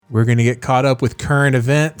We're going to get caught up with current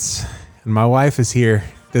events. And my wife is here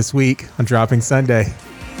this week on Dropping Sunday.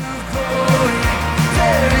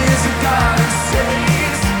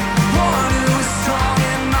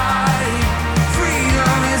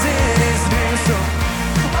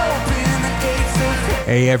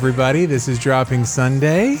 Hey everybody, this is Dropping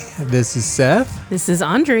Sunday. This is Seth. This is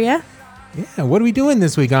Andrea. Yeah, what are we doing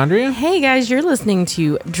this week, Andrea? Hey guys, you're listening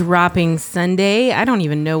to Dropping Sunday. I don't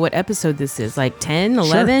even know what episode this is, like 10,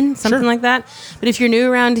 11, something like that. But if you're new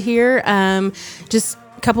around here, just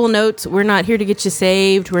a couple of notes. We're not here to get you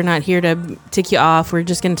saved. We're not here to tick you off. We're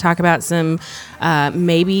just going to talk about some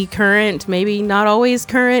maybe current, maybe not always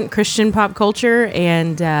current Christian pop culture.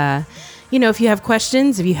 And, if you have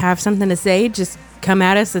questions, if you have something to say, just come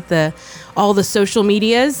at us at all the social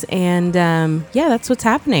medias, and that's what's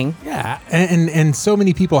happening. Yeah, and so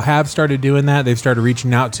many people have started doing that. They've started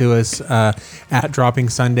reaching out to us at Dropping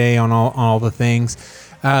Sunday on all the things,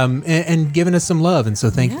 and giving us some love. And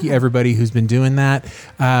so thank you everybody who's been doing that.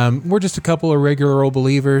 We're just a couple of regular old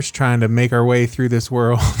believers trying to make our way through this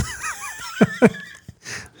world.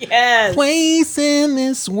 Yes. Place in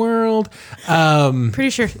this world. Pretty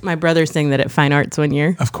sure my brother sang that at Fine Arts one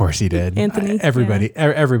year. Of course he did. Anthony.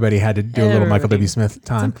 Everybody had to do a little Michael W. Smith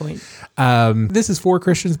time. At some point. This is for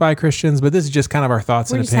Christians by Christians, but this is just kind of our thoughts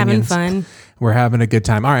and opinions. We're just having fun. We're having a good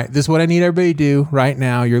time. All right, this is what I need everybody to do right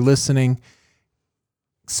now. You're listening.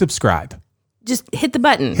 Subscribe. Just hit the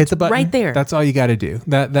button. Hit the button right there. That's all you got to do.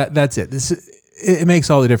 That's it. It makes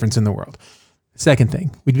all the difference in the world. Second thing,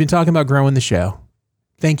 we've been talking about growing the show.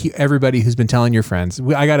 Thank you, everybody who's been telling your friends.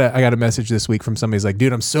 I got a message this week from somebody who's like,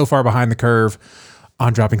 dude, I'm so far behind the curve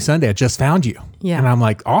on Dropping Sunday. I just found you. Yeah. And I'm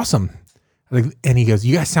like, awesome. And he goes,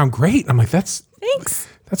 you guys sound great. I'm like, thanks.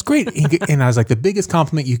 That's great. And I was like, the biggest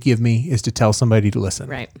compliment you give me is to tell somebody to listen.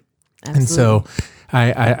 Right. Absolutely. And so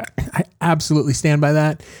I absolutely stand by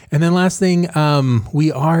that. And then last thing,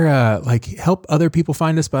 we are help other people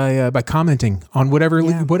find us by commenting on whatever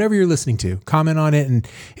you're listening to. Comment on it, and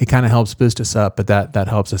it kind of helps boost us up. But that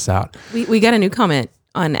helps us out. We got a new comment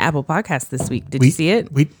on Apple Podcasts this week. Did you see it?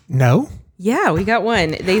 No. Yeah, we got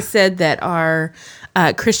one. They said that our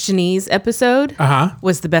Christianese episode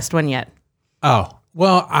was the best one yet. Oh.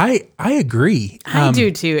 Well, I agree. I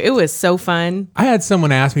do too. It was so fun. I had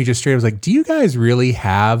someone ask me just straight, I was like, do you guys really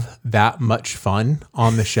have that much fun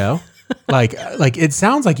on the show? like it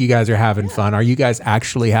sounds like you guys are having fun. Are you guys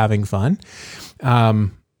actually having fun?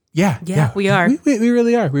 Yeah, we are. We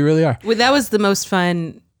really are. We really are. Well, that was the most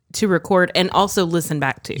fun to record and also listen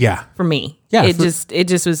back to. Yeah. For me. Yeah. It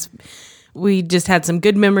just was, we just had some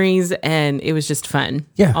good memories and it was just fun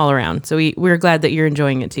all around. So we're glad that you're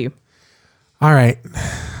enjoying it too. All right.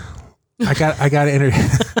 I got to enter.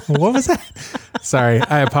 What was that? Sorry.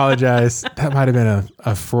 I apologize. That might've been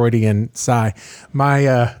a Freudian sigh.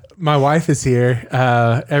 My wife is here.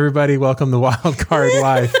 Everybody welcome the Wild Card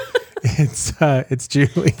Wife. It's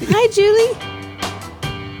Julie. Hi, Julie.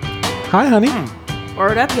 Hi, honey.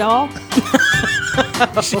 Word up, y'all.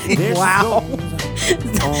 Wow.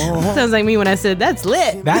 Sounds like me when I said that's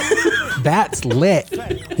lit. That's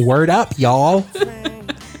lit. Word up, y'all.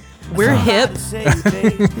 We're hip.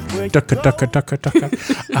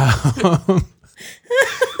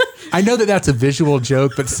 I know that's a visual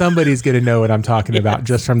joke, but somebody's going to know what I'm talking about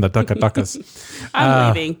just from the ducka-duckas.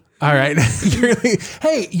 I'm leaving. All right.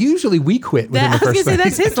 Hey, usually we quit within the first I was going to say,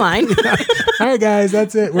 that's his line. All right, guys,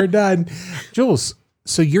 that's it. We're done. Jules,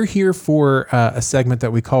 so you're here for a segment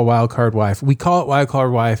that we call Wild Card Wife. We call it Wild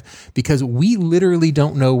Card Wife because we literally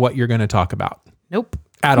don't know what you're going to talk about. Nope.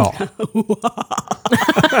 At all.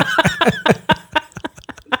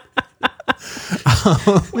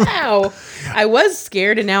 Wow. I was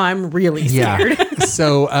scared and now I'm really scared. Yeah.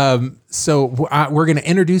 So we're going to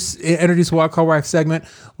introduce Wild Card Wife segment.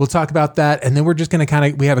 We'll talk about that. And then we're just going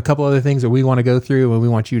to we have a couple other things that we want to go through and we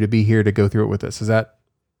want you to be here to go through it with us. Is that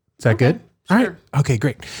good? Sure. All right. Okay,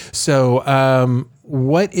 great. So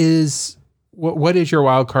what is your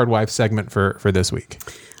Wild Card Wife segment for this week?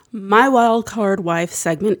 My Wild Card Wife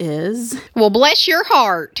segment is... Well, bless your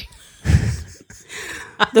heart.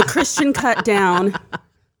 The Christian Cut Down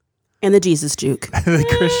and the Jesus Juke. The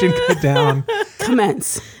Christian Cut Down.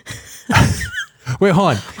 Commence. Wait,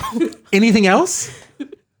 hold on. Anything else?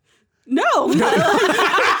 No.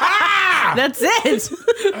 That's it.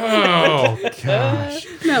 Oh, gosh.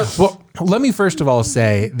 No. Well, let me first of all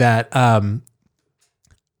say that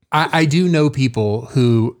I do know people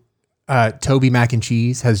who... Toby Mac and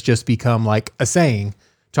Cheese has just become like a saying,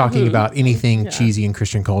 talking about anything cheesy in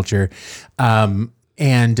Christian culture. And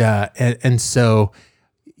so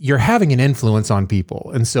you're having an influence on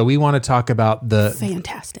people. And so we want to talk about the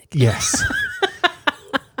fantastic. Yes.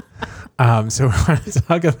 So we're going to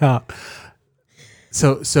talk about.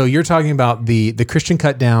 So you're talking about the Christian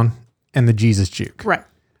cut down and the Jesus juke. Right.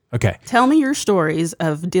 Okay. Tell me your stories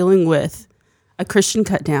of dealing with a Christian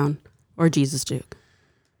cut down or Jesus juke.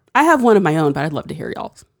 I have one of my own, but I'd love to hear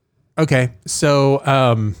y'all's. Okay. So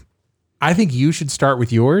I think you should start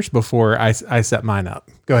with yours before I set mine up.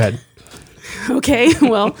 Go ahead. Okay.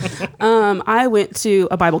 Well, I went to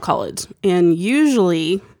a Bible college, and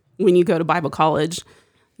usually when you go to Bible college,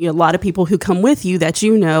 you have a lot of people who come with you that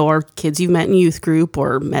you know are kids you've met in youth group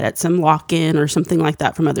or met at some lock-in or something like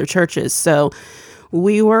that from other churches. So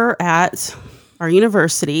we were at our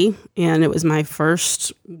university, and it was my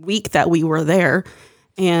first week that we were there.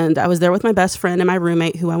 And I was there with my best friend and my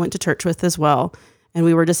roommate who I went to church with as well. And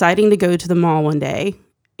we were deciding to go to the mall one day,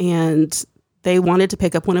 and they wanted to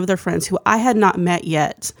pick up one of their friends who I had not met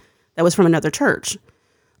yet that was from another church.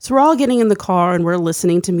 So we're all getting in the car and we're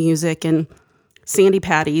listening to music, and Sandy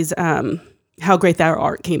Patty's How Great Thou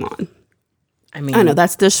Art came on. I mean, I know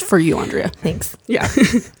that's just for you, Andrea. Thanks. Yeah.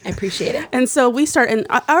 I appreciate it. And so we start, and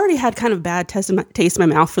I already had kind of bad taste in my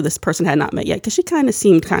mouth for this person I had not met yet because she kind of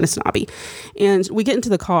seemed kind of snobby. And we get into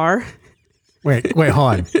the car. Wait, hold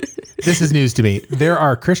on. This is news to me. There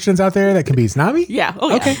are Christians out there that can be snobby? Yeah. Oh,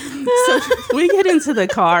 yeah. Okay. So we get into the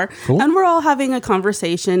car, Cool. and we're all having a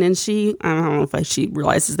conversation. And I don't know if she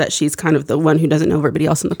realizes that she's kind of the one who doesn't know everybody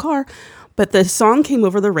else in the car. But the song came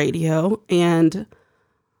over the radio, and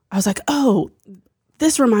I was like, oh,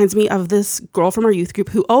 this reminds me of this girl from our youth group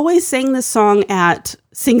who always sang this song at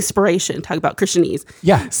Singspiration, talk about Christianese.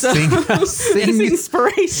 Yeah. So, Sing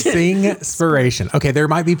inspiration. Okay, there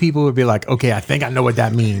might be people who would be like, okay, I think I know what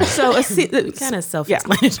that means. So Kind of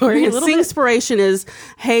self-explanatory. A little bit. Singspiration is,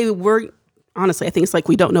 hey, honestly, I think it's like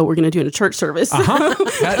we don't know what we're going to do in a church service.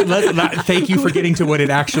 Thank you for getting to what it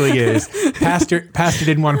actually is. Pastor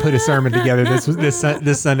didn't want to put a sermon together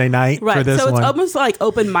this Sunday night for Right. this So it's one. almost like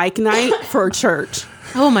open mic night for church.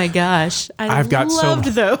 Oh my gosh. I've got loved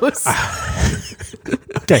those.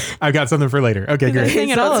 Okay, I've got something for later. Okay, great. Sing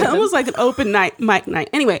it So all it's of them. almost like an open mic night.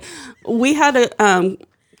 Anyway, we had and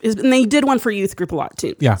they did one for youth group a lot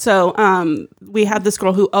too. Yeah. So we had this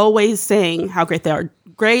girl who always sang How Great They Are.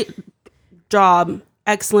 Great job,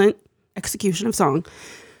 excellent execution of song.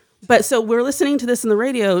 But so we're listening to this in the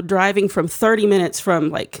radio, driving from 30 minutes from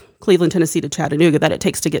like Cleveland, Tennessee to Chattanooga that it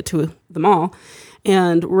takes to get to the mall.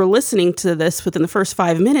 And we're listening to this within the first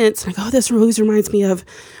 5 minutes. And I go, oh, this always reminds me of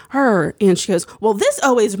her. And she goes, well, this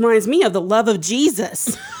always reminds me of the love of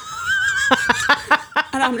Jesus.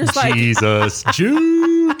 And I'm just like, Jesus,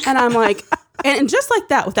 Jude. and I'm like, and just like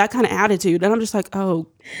that, with that kind of attitude. And I'm just like, oh,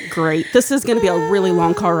 great. This is going to be a really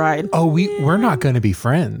long car ride. Oh, we're not going to be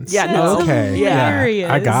friends. Yeah, no. Okay. hilarious.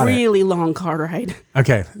 Yeah, I got it. Really long car ride.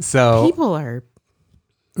 Okay, so People are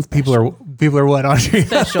people are what, Andre?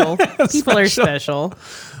 special. People are special.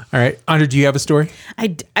 All right, Andre, do you have a story? I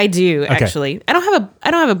do actually. I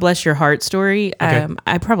don't have a bless your heart story. Okay.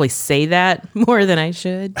 I probably say that more than I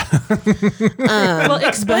should. Well,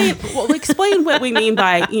 explain what we mean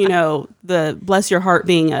by, the bless your heart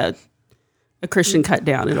being a Christian cut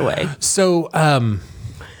down in a way. So,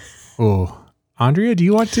 Andrea, do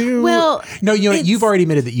you want to? Well, no, you've already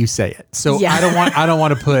admitted that you say it, so Yeah. I don't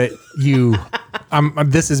want to put you.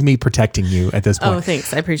 This is me protecting you at this point. Oh,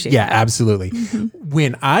 thanks. I appreciate Yeah, that. absolutely.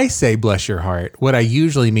 When I say bless your heart, what I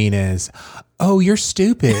usually mean is, oh, you're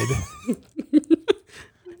stupid.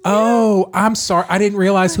 Oh, I'm sorry. I didn't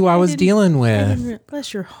realize who I was dealing with.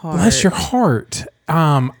 Bless your heart. Bless your heart.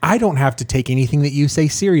 I don't have to take anything that you say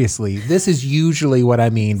seriously. This is usually what I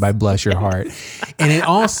mean by bless your heart. And it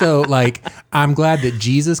also, like, I'm glad that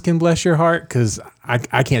Jesus can bless your heart because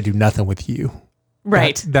I can't do nothing with you.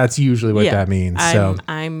 Right. That's usually what that means. So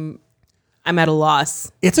I'm at a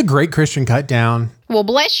loss. it's a great Christian cut down. Well,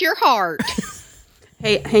 bless your heart.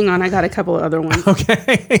 Hey, hang on. I got a couple of other ones.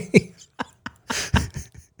 Okay.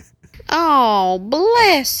 Oh,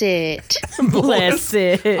 bless it. Bless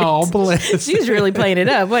it. Oh, bless. She's really playing it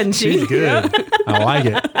up, wasn't she? She's good. I like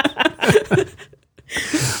it.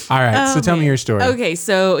 All right. So tell me your story. Okay,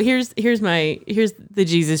 so here's the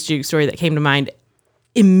Jesus juke story that came to mind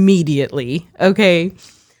immediately. Okay.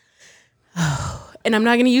 And I'm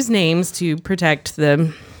not going to use names to protect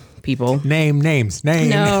the people. Names. No.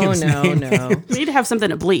 We need to have something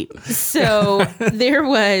to bleep. So there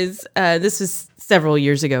was this was several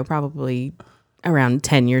years ago, probably around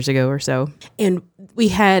 10 years ago or so. And we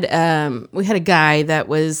had a guy that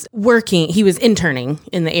was working, he was interning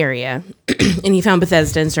in the area and he found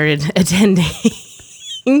Bethesda and started attending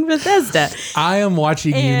Bethesda. I am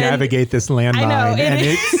watching you And- navigate this landmine, I know, and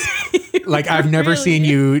it's like I've never really seen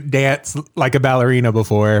you dance like a ballerina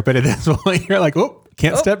before. But at this point, you're like, oh,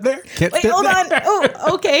 Can't step there. Can't Wait, step hold there. on.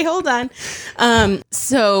 Oh, okay, hold on.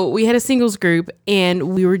 So we had a singles group,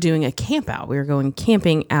 and we were doing a camp out. We were going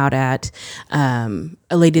camping out at a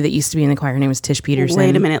lady that used to be in the choir. Her name was Tish Peterson.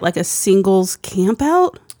 Wait a minute, like a singles camp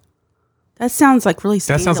out? That sounds like really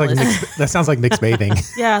That scandalous. sounds like mixed bathing.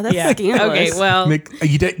 Yeah, that's scandalous. Okay, well,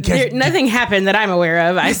 You did, nothing happened that I'm aware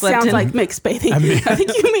of. I It slept sounds in. like mixed bathing. I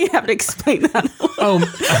think you may have to explain that.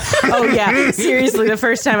 Oh yeah, seriously. The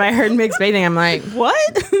first time I heard mixed bathing, I'm like,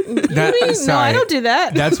 what? that, No, I sorry. don't do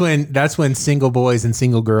that. That's when single boys and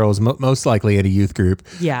single girls, most likely at a youth group,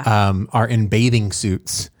 are in bathing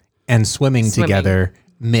suits and swimming together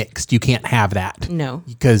mixed. You can't have that. No.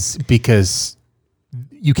 because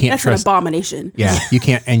you can't That's trust. an abomination. Yeah, you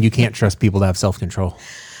can't trust people to have self-control.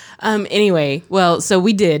 Anyway, well, so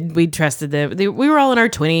we trusted them. We were all in our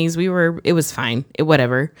 20s. It was fine.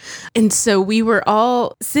 Whatever. And so we were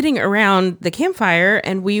all sitting around the campfire,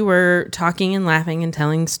 and we were talking and laughing and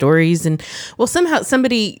telling stories. And well, somehow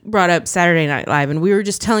somebody brought up Saturday Night Live, and we were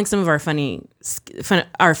just telling some of our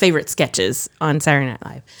our favorite sketches on Saturday Night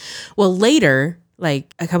Live. Well, later,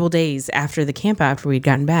 like a couple days after the camp, after we'd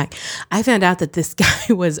gotten back, I found out that this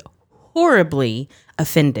guy was horribly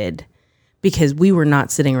offended because we were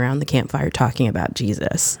not sitting around the campfire talking about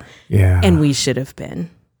Jesus. Yeah, And we should have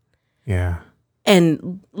been. yeah.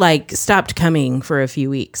 And like stopped coming for a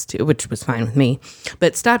few weeks too, which was fine with me,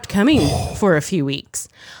 but stopped coming for a few weeks.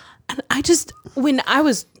 And I just, when I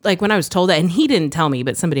was told that, and he didn't tell me,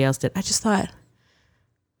 but somebody else did, I just thought,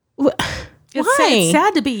 why? It's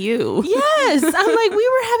sad to be you. Yes. I'm like, we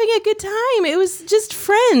were having a good time. It was just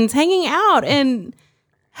friends hanging out and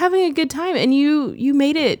having a good time. And you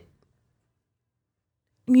made it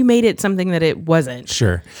something that it wasn't.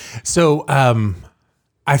 Sure. So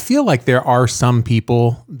I feel like there are some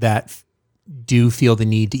people that do feel the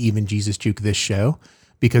need to even Jesus juke this show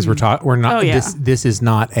because we're not Oh, yeah. this is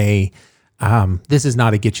not a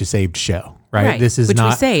get you saved show, right? This is which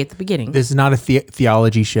not we say at the beginning. This is not a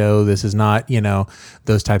theology show. This is not,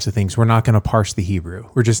 those types of things. We're not going to parse the Hebrew.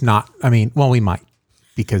 We're just not. I mean, well, we might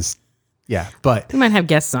because, yeah, but We might have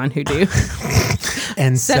guests on who do.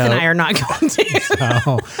 and Seth so, and I are not going to.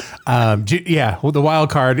 yeah. Well, the wild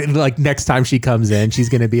card, like next time she comes in, she's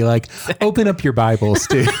going to be like, "Open up your Bibles,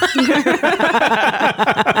 too."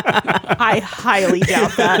 I highly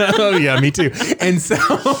doubt that. Oh yeah, me too. And so,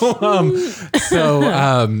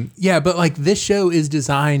 yeah, but like this show is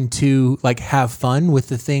designed to like have fun with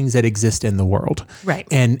the things that exist in the world, Right.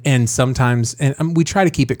 And sometimes, and we try to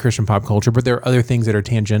keep it Christian pop culture, but there are other things that are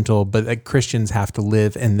tangential. But like Christians have to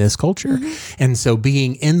live in this culture, and so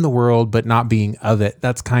being in the world but not being of it.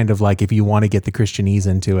 That's kind of like if you want to get the Christianese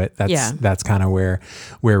into it. That's kind of where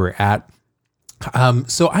we're at.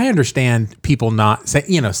 So I understand people not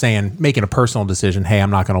saying making a personal decision. Hey, I'm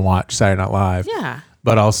not going to watch Saturday Night Live. Yeah.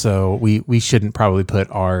 But also we shouldn't probably put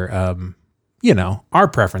our our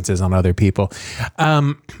preferences on other people.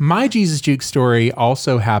 My Jesus Juke story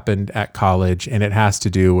also happened at college, and it has to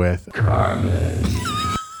do with Carmen.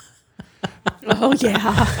 Oh,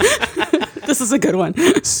 yeah. This is a good one.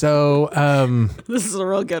 So This is a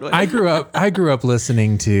real good one. I grew up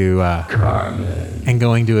listening to Carmen and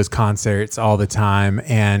going to his concerts all the time,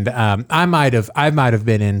 and I might have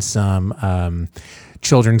been in some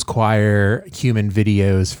children's choir human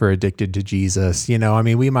videos for Addicted to Jesus. I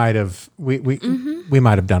mean, we might have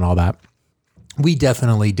done all that. We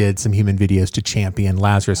definitely did some human videos to Champion,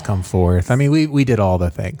 Lazarus Come Forth. I mean, we did all the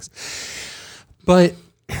things, but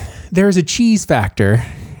there's a cheese factor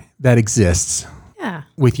that exists Yeah.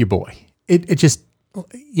 with your boy. It just,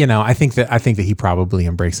 I think that he probably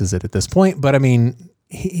embraces it at this point, but I mean,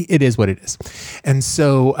 it is what it is. And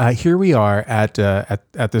so here we are at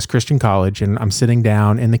this Christian college, and I'm sitting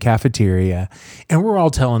down in the cafeteria, and we're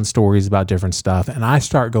all telling stories about different stuff. And I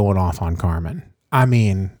start going off on Carmen. I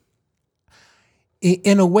mean,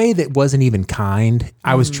 in a way that wasn't even kind.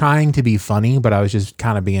 I was trying to be funny, but I was just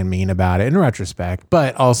kind of being mean about it in retrospect,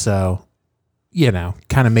 but also,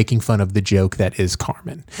 kind of making fun of the joke that is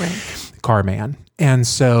Carmen, Right. Carman. And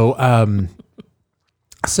so,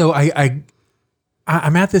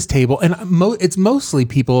 I'm at this table, and it's mostly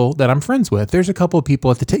people that I'm friends with. There's a couple of people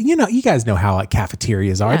at the table. You guys know how like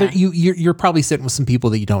cafeterias are. Yeah. You're probably sitting with some people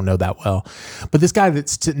that you don't know that well. But this guy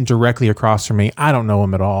that's sitting directly across from me, I don't know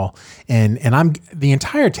him at all. And the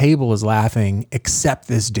entire table is laughing except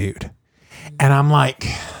this dude. And I'm like,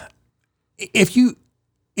 if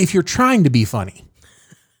you're trying to be funny,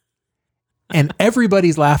 and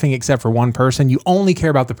everybody's laughing except for one person, you only care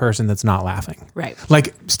about the person that's not laughing. Right.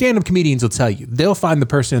 Like stand-up comedians will tell you, they'll find the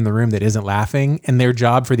person in the room that isn't laughing, and their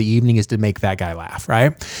job for the evening is to make that guy laugh,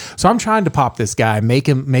 right? So I'm trying to pop this guy, make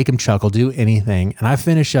him chuckle, do anything. And I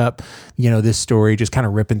finish up, this story, just kind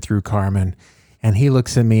of ripping through Carmen. And he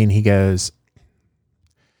looks at me and he goes,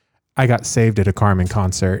 I got saved at a Carmen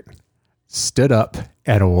concert, stood up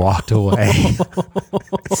and walked away.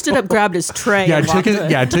 Stood up, grabbed his tray. Yeah,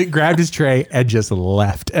 and grabbed his tray and just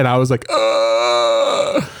left. And I was like,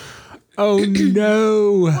 oh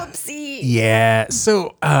no. Whoopsie. Yeah.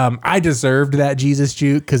 So I deserved that Jesus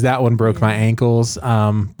juke because that one broke my ankles.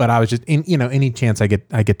 But I was just any chance I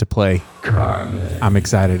get to play, I'm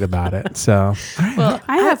excited about it. So Well,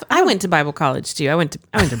 I went to Bible college too. I went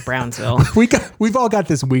to Brownsville. we've all got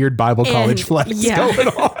this weird Bible college flex going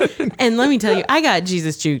on. And let me tell you, I got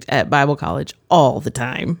Jesus juked at Bible college all the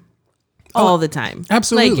time. All the time.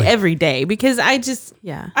 Absolutely. Like every day, because I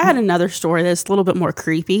had another story that's a little bit more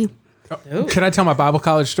creepy. Can I tell my Bible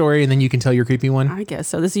college story and then you can tell your creepy one? I guess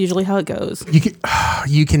so. This is usually how it goes.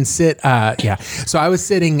 You can sit. So I was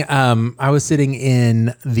sitting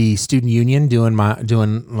in the student union doing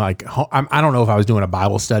like, I don't know if I was doing a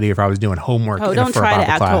Bible study or if I was doing homework. Oh, don't try to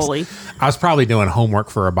act holy. I was probably doing homework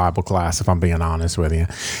for a Bible class, if I'm being honest with you.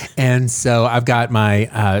 And so I've got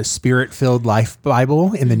my Spirit-filled Life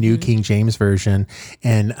Bible in the New King James Version.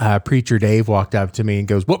 And Preacher Dave walked up to me and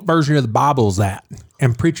goes, "What version of the Bible is that?"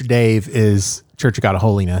 And Preacher Dave is Church of God of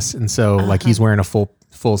Holiness. And so like he's wearing a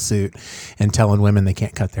full suit and telling women they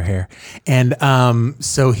can't cut their hair. And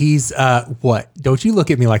so he's what? Don't you look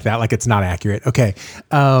at me like that, like it's not accurate. Okay.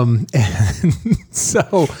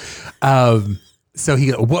 So he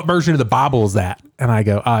goes, "What version of the Bible is that?" And I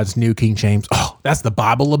go, "It's New King James." "Oh, that's the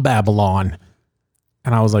Bible of Babylon."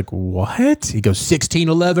 And I was like, "What?" He goes,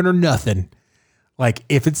 1611 or nothing. Like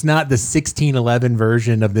if it's not the 1611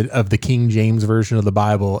 version of the King James version of the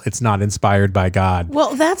Bible, it's not inspired by God.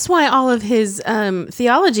 Well, that's why all of his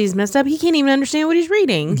theology is messed up. He can't even understand what he's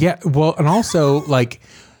reading. Yeah. Well, and also like,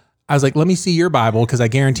 I was like, let me see your Bible because I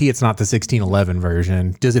guarantee it's not the 1611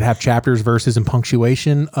 version. Does it have chapters, verses, and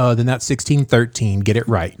punctuation? Then that's 1613. Get it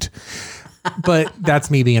right. But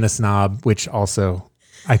that's me being a snob, which also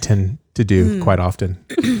I tend to do quite often.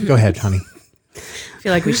 Go ahead, honey. I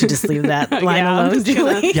feel like we should just leave that line alone,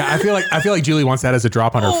 Julie. Yeah, I feel like Julie wants that as a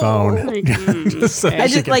drop on her phone. So I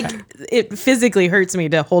just it physically hurts me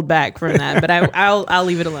to hold back from that, but I'll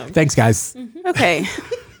leave it alone. Thanks, guys. Okay.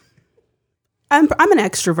 I'm an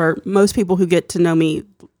extrovert. Most people who get to know me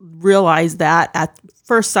realize that at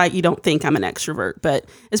first sight you don't think I'm an extrovert, but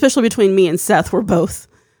especially between me and Seth, we're both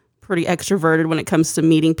pretty extroverted when it comes to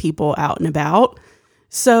meeting people out and about.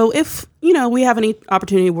 So if, we have any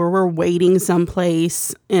opportunity where we're waiting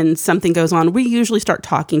someplace and something goes on, we usually start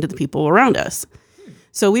talking to the people around us.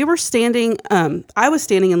 So we were standing, I was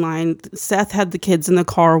standing in line. Seth had the kids in the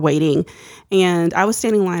car waiting, and I was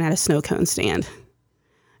standing in line at a snow cone stand.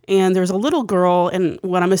 And there's a little girl, and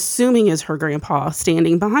what I'm assuming is her grandpa,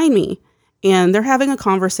 standing behind me. And they're having a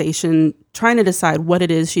conversation, trying to decide what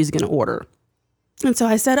it is she's going to order. And so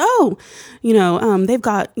I said, they've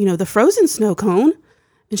got, the frozen snow cone.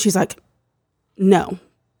 And she's like, "No."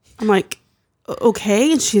 I'm like,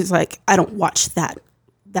 "Okay." And she's like, "I don't watch that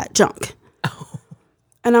junk." Oh.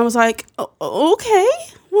 And I was like, "Okay.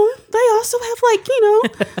 Well, they also have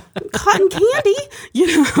cotton candy,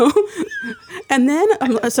 And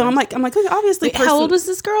then, so I'm like, okay, obviously. Wait, how old was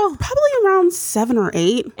this girl? Probably around 7 or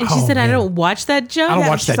 8. And she said, "I don't watch that junk." I don't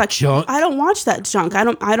watch that junk. I don't watch that junk. I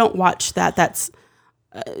don't watch that. That's.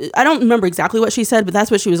 I don't remember exactly what she said, but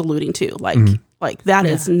that's what she was alluding to. Like that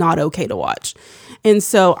is not okay to watch. And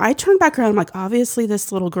so I turned back around. I'm like, obviously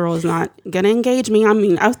this little girl is not going to engage me. I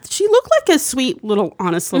mean, she looked like a sweet little,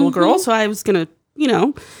 honest little girl. So I was going to,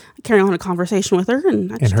 carry on a conversation with her.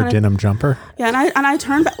 And in her denim jumper. Yeah. And I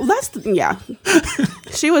turned back. Well,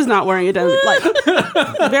 she was not wearing a denim,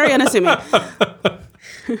 very unassuming.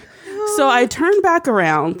 So I turned back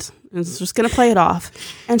around and was just going to play it off.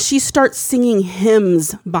 And she starts singing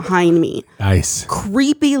hymns behind me. Nice.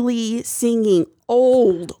 Creepily singing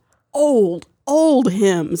old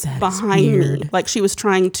hymns behind me. Like she was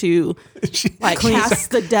trying to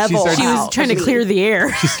cast the devil out. She was trying to clear the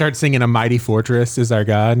air. She starts singing "A Mighty Fortress Is Our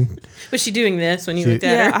God." Was she doing this when you looked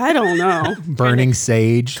at her? I don't know. Burning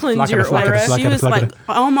sage. Cleanse your aura. She was like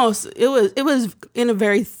almost, it was in a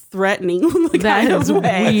very threatening kind of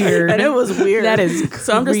way. Weird. And it was weird. That is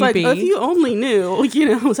So I'm just like, if you only knew,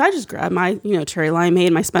 so I just grabbed my, cherry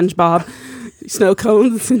limeade, my SpongeBob, snow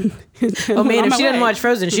cones. Oh man, if she doesn't watch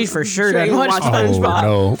Frozen, she for sure doesn't watch SpongeBob.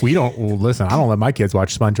 No, we don't. Well, listen, I don't let my kids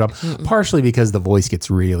watch SpongeBob. Partially because the voice gets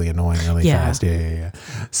really annoying really fast. Yeah.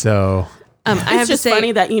 So I have It's just to say,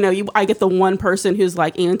 funny that I get the one person who's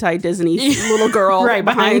like anti-Disney little girl Right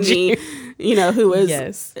behind behind me, who is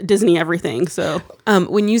Yes. Disney everything. So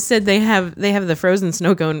when you said they have the frozen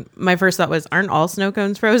snow cone, my first thought was, aren't all snow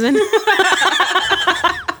cones frozen?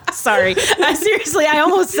 Sorry, seriously, I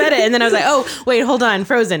almost said it, and then I was like, oh wait, hold on,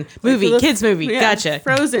 Frozen movie, kids movie, gotcha.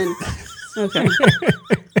 Frozen. Okay.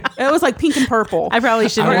 It was like pink and purple. I probably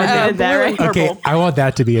shouldn't have admitted that, right? okay, Purple. I want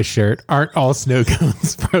that to be a shirt. Aren't all snow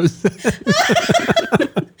cones frozen?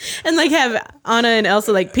 And like have Anna and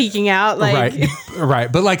Elsa like peeking out, like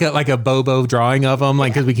right. But like a Bobo drawing of them,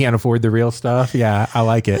 like because we can't afford the real stuff. Yeah, I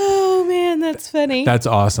like it. oh man, that's funny. That's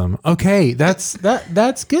awesome. Okay, that's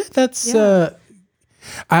good. That's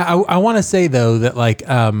I want to say though that like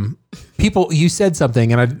people, you said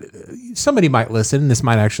something, and somebody might listen. This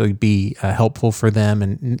might actually be helpful for them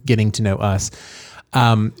and getting to know us.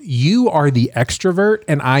 You are the extrovert,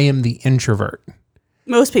 and I am the introvert.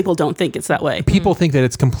 Most people don't think it's that way. People think that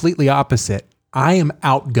it's completely opposite. I am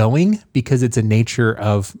outgoing because it's a nature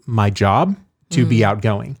of my job to be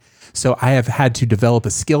outgoing. So I have had to develop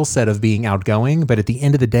a skill set of being outgoing, but at the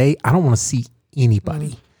end of the day, I don't want to see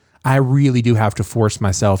anybody. I really do have to force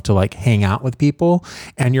myself to like hang out with people.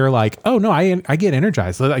 And you're like, oh no, I get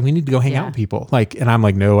energized. Like we need to go hang out with people. Like, and I'm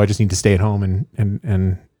like, no, I just need to stay at home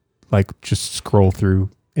and like just scroll through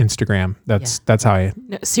Instagram. That's how I.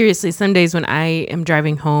 No, seriously, some days when I am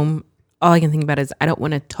driving home, all I can think about is I don't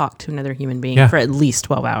want to talk to another human being for at least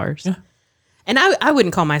 12 hours. Yeah. And I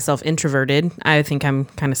wouldn't call myself introverted. I think I'm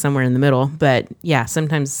kind of somewhere in the middle. But yeah,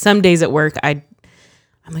 sometimes, some days at work, I'm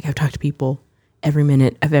like, I've talked to people every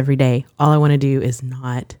minute of every day. All I want to do is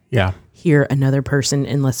not hear another person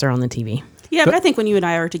unless they're on the TV. Yeah, but I think when you and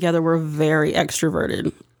I are together, we're very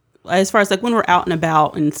extroverted. As far as like when we're out and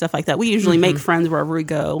about and stuff like that, we usually make friends wherever we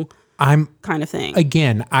go. I'm kind of thing.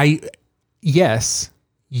 Again, yes,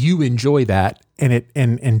 you enjoy that,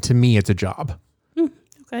 and to me, it's a job.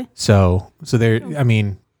 Okay. So there. I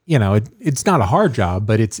mean, it's not a hard job,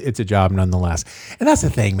 but it's a job nonetheless. And that's the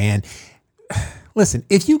thing, man. Listen,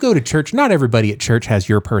 if you go to church, not everybody at church has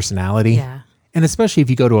your personality. Yeah. And especially if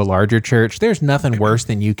you go to a larger church, there's nothing worse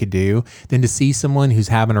than you could do than to see someone who's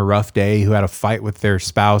having a rough day, who had a fight with their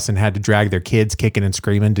spouse and had to drag their kids kicking and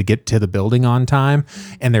screaming to get to the building on time,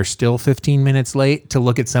 and they're still 15 minutes late, to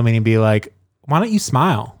look at somebody and be like, why don't you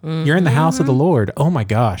smile? You're in the house of the Lord. Oh my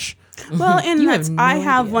gosh. Well, and I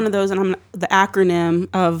have one of those, and I'm the acronym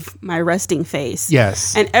of my resting face.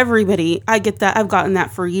 Yes. And everybody, I get that. I've gotten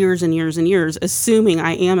that for years and years and years, assuming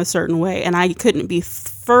I am a certain way, and I couldn't be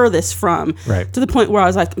furthest from. Right. To the point where I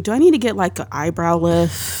was like, do I need to get like an eyebrow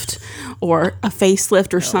lift or a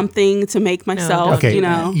facelift or something to make myself, okay,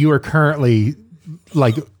 you are currently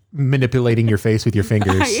like manipulating your face with your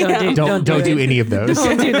fingers. Don't do any of those.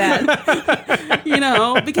 Don't do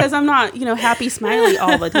that. Because I'm not, happy, smiley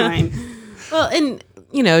all the time. Well, and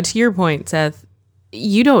to your point, Seth,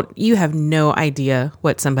 you have no idea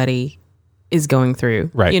what somebody is going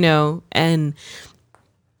through, right? And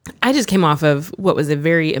I just came off of what was a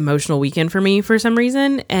very emotional weekend for me for some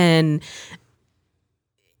reason, and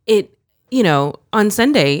it, on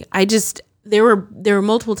Sunday, there were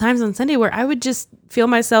multiple times on Sunday where I would just feel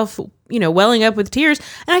myself, welling up with tears,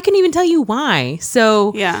 and I couldn't even tell you why.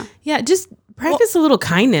 So yeah, just practice a little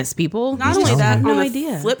kindness, people. Not only that, no on the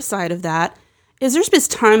idea. Flip side of that is there's been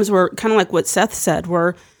times where, kind of like what Seth said,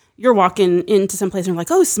 where you're walking into some place and you're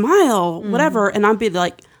like, oh, smile, whatever, and I'll be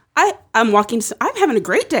like, I'm having a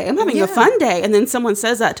great day, I'm having a fun day, and then someone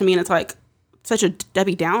says that to me, and it's like such a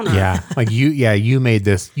Debbie Downer. Yeah, like you made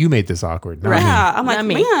this awkward. Right. Yeah, I'm like,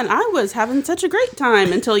 man, I was having such a great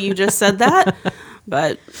time until you just said that.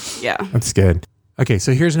 But yeah, that's good. Okay,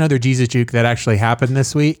 so here's another Jesus Juke that actually happened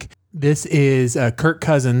this week. This is Kirk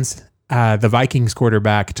Cousins, the Vikings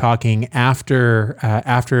quarterback, talking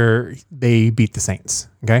after they beat the Saints.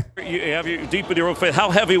 Okay, you have you deep in your own faith.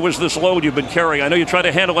 How heavy was this load you've been carrying? I know you try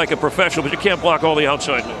to handle like a professional, but you can't block all the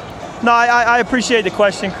outside noise. No, I appreciate the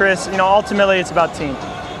question, Chris. Ultimately it's about team.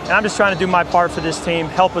 And I'm just trying to do my part for this team,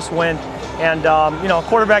 help us win. And,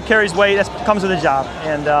 quarterback carries weight. That comes with a job.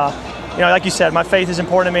 And, like you said, my faith is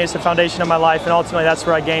important to me. It's the foundation of my life. And ultimately that's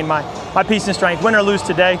where I gain my peace and strength. Win or lose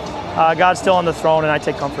today, God's still on the throne, and I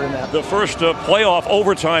take comfort in that. The first playoff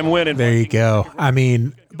overtime win. There you go. I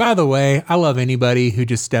mean, by the way, I love anybody who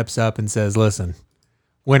just steps up and says, listen,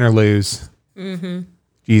 win or lose.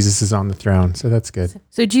 Jesus is on the throne, so that's good.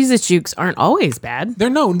 So Jesus jukes aren't always bad. They're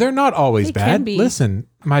not always They bad. can be. Listen,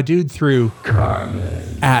 my dude threw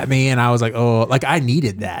at me, and I was like, oh, like I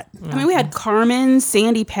needed that. I mean, we had Carmen,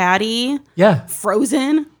 Sandy Patty, Yeah.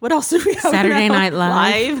 Frozen. What else did we have? Saturday now? Night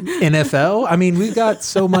Live. NFL. I mean, we've got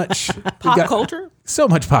so much Pop culture. So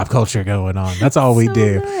much pop culture going on. That's all we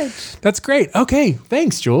do. That's great. Okay,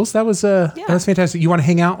 thanks, Jules. That was that was fantastic. You want to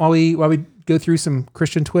hang out while we go through some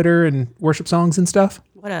Christian Twitter and worship songs and stuff?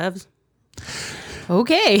 Whatevs.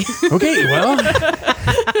 Okay. Okay, well,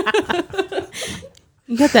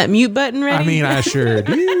 You got that mute button ready? I mean, I sure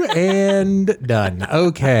do. And done.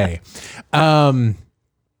 Okay. All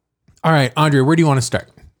right, Andrea, where do you want to start?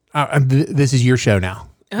 This is your show now.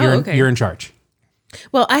 Okay. You're in charge.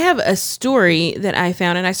 Well, I have a story that I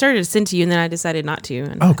found, and I started to send to you, and then I decided not to.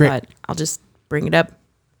 And Oh, great. I thought I'll just bring it up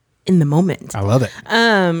in the moment. I love it.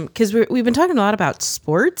 Because we've been talking a lot about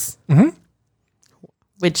sports,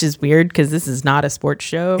 which is weird because this is not a sports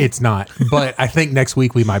show. It's not, but I think next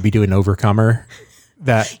week we might be doing Overcomer.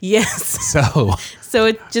 Yes. So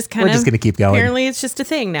it just kind we're of just going to keep going. Apparently, it's just a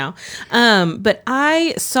thing now. But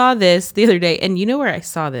I saw this the other day, and you know where I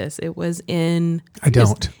saw this? It was in as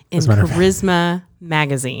a matter of fact. Charisma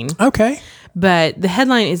magazine. Okay. But the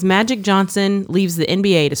headline is Magic Johnson leaves the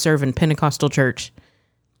NBA to serve in Pentecostal church.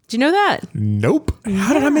 Do you know that? Nope.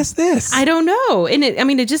 How did I miss this? I don't know. And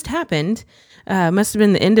it just happened. Must have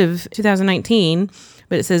been the end of 2019.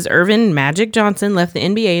 But it says Earvin Magic Johnson left the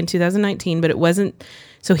NBA in 2019, but it wasn't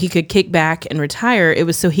so he could kick back and retire. It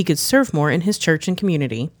was so he could serve more in his church and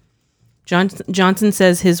community. Johnson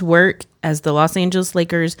says his work as the Los Angeles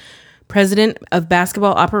Lakers president of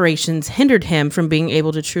basketball operations hindered him from being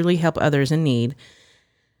able to truly help others in need.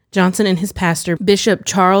 Johnson and his pastor, Bishop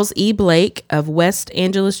Charles E. Blake of West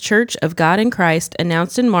Angeles Church of God in Christ,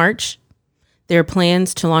 announced in March their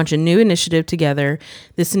plans to launch a new initiative together.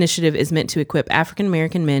 This initiative is meant to equip African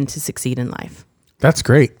American men to succeed in life. That's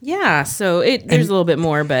great. Yeah, so there's a little bit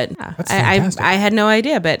more, but I had no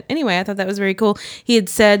idea. But anyway, I thought that was very cool. He had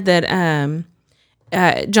said that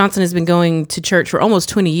Johnson has been going to church for almost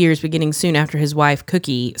 20 years, beginning soon after his wife,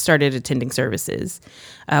 Cookie, started attending services.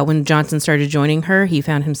 When Johnson started joining her, he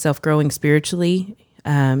found himself growing spiritually.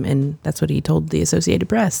 And that's what he told the Associated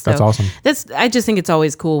Press. So that's awesome. I just think it's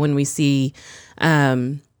always cool when we see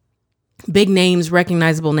big names,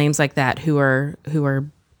 recognizable names like that who are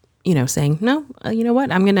saying, no, you know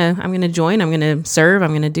what, I'm gonna join, I'm gonna serve,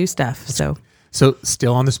 I'm gonna do stuff. So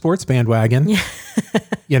still on the sports bandwagon. Yeah.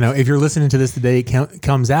 If you're listening to this the day it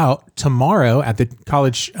comes out, tomorrow at the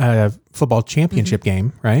college football championship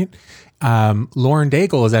game, right? Lauren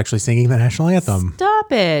Daigle is actually singing the national anthem.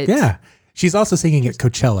 Stop it. Yeah. She's also singing at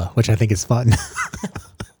Coachella, which I think is fun.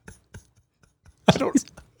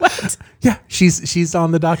 What? Yeah, she's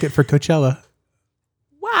on the docket for Coachella.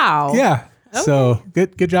 Wow. Yeah. Okay. So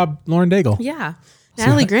good job, Lauren Daigle. Yeah.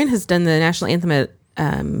 Natalie Grant has done the national anthem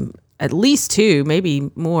at least 2, maybe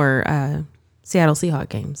more Seattle Seahawks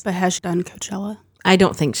games. But has she done Coachella? I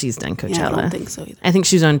don't think she's done Coachella. Yeah, I don't think so either. I think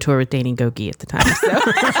she was on tour with Danny Goki at the time. So.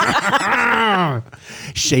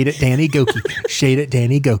 Shade at Danny Goki. Shade at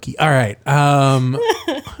Danny Goki. All right.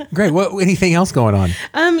 Great. Anything else going on?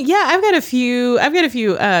 Yeah, I've got a few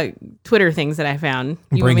Twitter things that I found.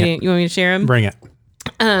 You want me to share them? Bring it.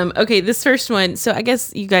 Okay, this first one. So I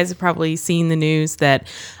guess you guys have probably seen the news that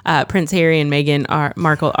Prince Harry and Meghan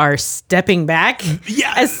Markle are stepping back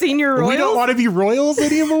as senior royals. We don't want to be royals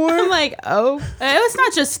anymore. I'm like, oh. It's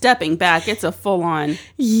not just stepping back. It's a full on.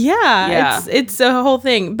 Yeah. It's a whole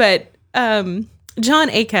thing. But John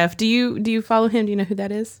Acuff, do you follow him? Do you know who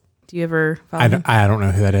that is? Do you ever follow him? I don't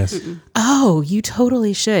know who that is. Mm-mm. Oh, you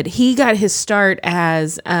totally should. He got his start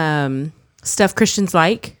as Stuff Christians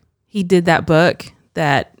Like. He did that book.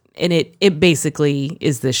 And it basically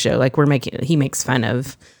is this show. Like he makes fun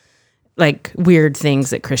of like weird things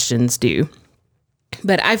that Christians do.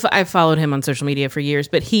 But I've followed him on social media for years.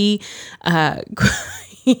 But he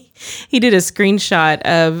he did a screenshot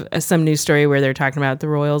of some news story where they're talking about the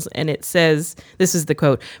royals, and it says, this is the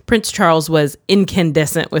quote: Prince Charles was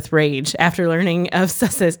incandescent with rage after learning of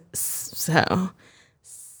Sussex's.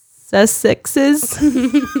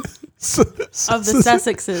 Of the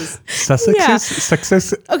Sussexes. Sussexes? Yeah.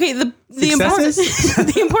 Success? Okay, the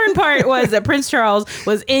important part was that Prince Charles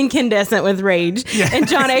was incandescent with rage. Yeah. And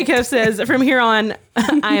John Acuff says, from here on,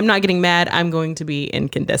 I am not getting mad. I'm going to be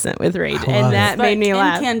incandescent with rage. And that made me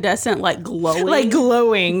laugh. Incandescent, like glowing? Like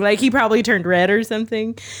glowing. Like he probably turned red or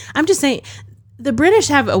something. I'm just saying, the British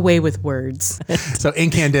have a way with words. So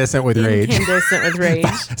incandescent with rage. Incandescent with rage.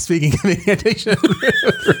 Speaking of incantation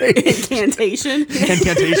with rage. Incantation.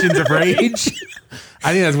 Incantations of rage.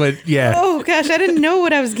 I think that's what. Yeah. Oh gosh, I didn't know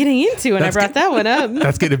what I was getting into when I brought that one up.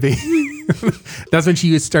 That's going to be. That's when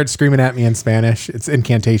she starts screaming at me in Spanish. It's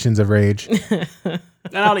incantations of rage. I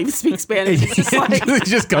don't even speak Spanish. It's just like, it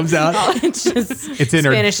just comes out. It's just It's in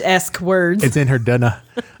her. Spanish-esque words. It's in her dunna.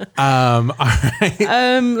 All right.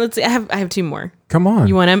 Let's see. I have two more. Come on.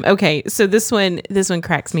 You want them? Okay. So this one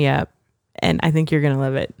cracks me up, and I think you're gonna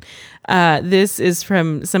love it. This is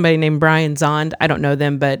from somebody named Brian Zond. I don't know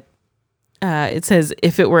them, but it says,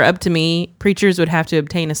 if it were up to me, preachers would have to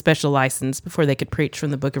obtain a special license before they could preach from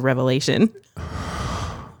the book of Revelation.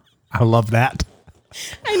 I love that.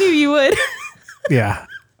 I knew you would. Yeah.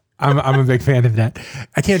 I'm a big fan of that.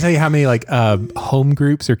 I can't tell you how many like home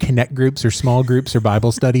groups or connect groups or small groups or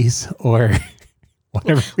Bible studies or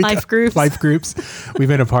whatever Life groups we've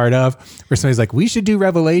been a part of where somebody's like, we should do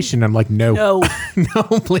Revelation. I'm like, no, no,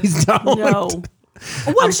 please don't. No.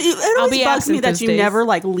 Well, it I'll always be bugs me absent that those you days. never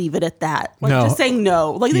like leave it at that. Like No. just saying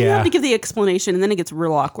no. Like then you Yeah. have to give the explanation, and then it gets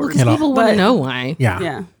real awkward. It'll- People want But- to know why. Yeah.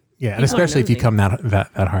 Yeah. Yeah, and especially if you come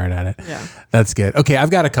that hard at it. Yeah. That's good. Okay,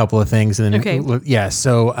 I've got a couple of things, and then Okay. yeah.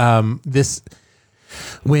 So since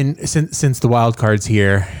the wild card's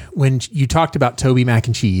here, when you talked about Toby Mac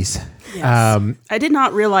and Cheese, Yes. I did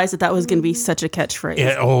not realize that was going to be such a catchphrase.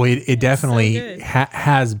 it definitely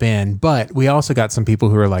has been. But we also got some people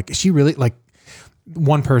who are like, is she really like?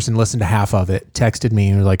 One person listened to half of it, texted me,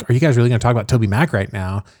 and were like, "Are you guys really going to talk about Toby Mac right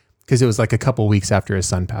now?" Because it was like a couple weeks after his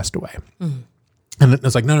son passed away. And it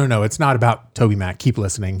was like, no, it's not about Toby Mac. Keep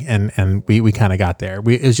listening. And we kind of got there.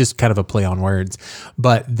 It was just kind of a play on words.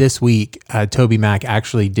 But this week, Toby Mac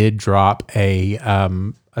actually did drop a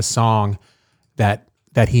song that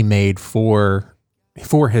he made for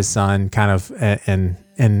his son, kind of in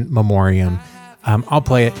memoriam. I'll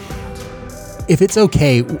play it. If it's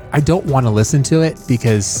okay, I don't want to listen to it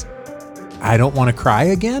because I don't want to cry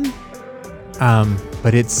again.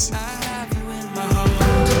 But it's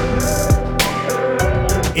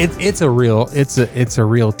a real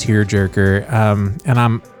tearjerker,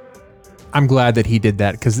 and I'm glad that he did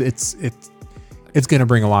that because it's going to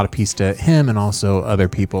bring a lot of peace to him and also other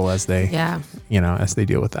people as they as they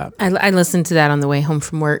deal with that. I listened to that on the way home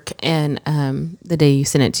from work, and the day you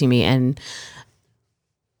sent it to me, and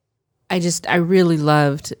I really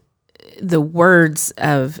loved the words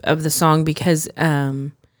of the song because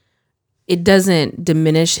it doesn't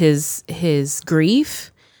diminish his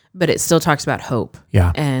grief, but it still talks about hope.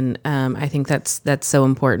 Yeah. And I think that's so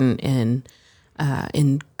important in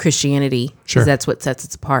Christianity. 'Cause Sure. that's what sets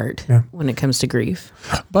it apart when it comes to grief.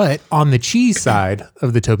 But on the cheese side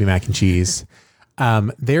of the Toby Mac and Cheese,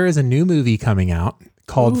 there is a new movie coming out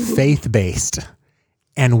called Faith Based.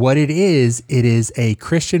 And what it is a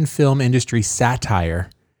Christian film industry satire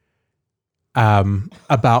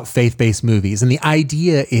about faith-based movies. And the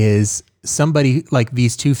idea is somebody like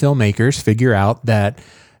these two filmmakers figure out that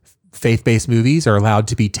faith-based movies are allowed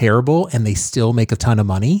to be terrible and they still make a ton of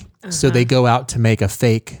money. So they go out to make a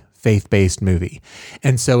fake faith-based movie.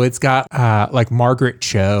 And so it's got like Margaret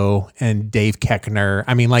Cho and Dave Koechner.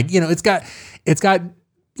 I mean, like, it's got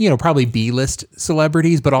probably B-list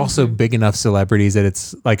celebrities, but also big enough celebrities that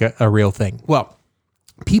it's like a real thing. Well,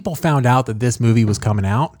 people found out that this movie was coming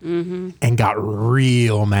out and got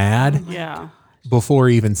real mad before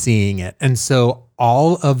even seeing it. And so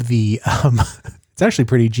all of the, it's actually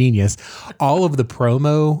pretty genius. All of the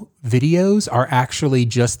promo videos are actually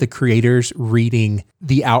just the creators reading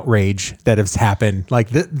the outrage that has happened. Like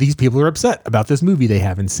these people are upset about this movie they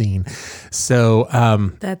haven't seen. So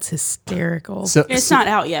That's hysterical. so It's not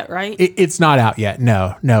out yet, right? it's not out yet.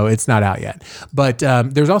 No, it's not out yet. But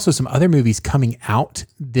there's also some other movies coming out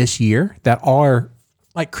this year that are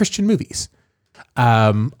like Christian movies.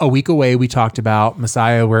 A week away, we talked about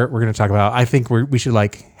Messiah. We're going to talk about. I think we should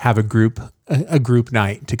like have a group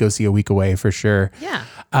night to go see A Week Away for sure. Yeah.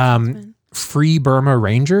 Free Burma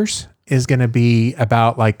Rangers is going to be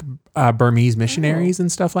about like Burmese missionaries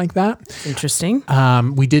and stuff like that. Interesting.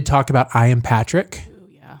 We did talk about I Am Patrick.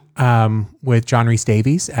 With John Rhys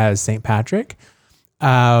Davies as St. Patrick.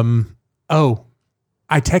 I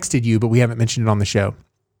texted you, but we haven't mentioned it on the show.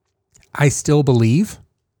 I Still Believe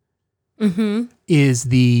is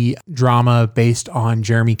the drama based on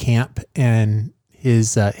Jeremy Camp and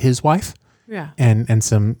his wife. Yeah. And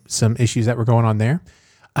some issues that were going on there.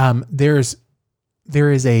 There is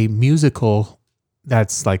a musical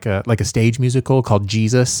that's like a stage musical called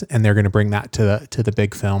Jesus, and they're going to bring that to the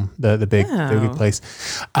big film, the big place.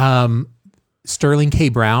 Sterling K.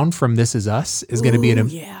 Brown from This Is Us is going to be in a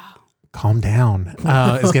calm down.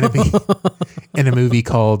 Is going to be in a movie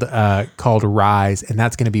called Rise, and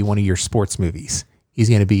that's going to be one of your sports movies. He's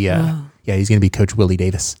going to be he's going to be Coach Willie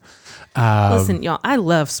Davis. Listen, y'all, I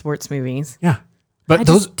love sports movies. Yeah. But I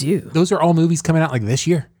those just do. Those are all movies coming out like this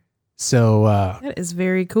year. So, That is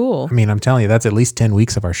very cool. I mean, I'm telling you, that's at least 10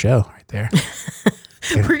 weeks of our show right there.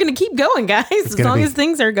 We're going to keep going, guys, as long as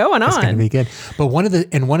things are going It's going to on. be good. But one of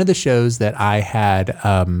the shows that I had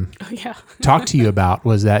Yeah. talked to you about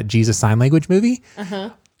was that Jesus Sign Language movie.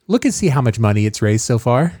 Look and see how much money it's raised so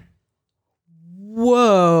far.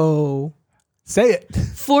 Whoa. Say it.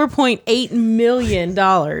 $4.8 million.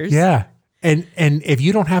 Yeah. And if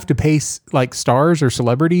you don't have to pay like stars or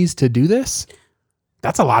celebrities to do this,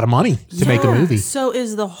 that's a lot of money to make a movie. So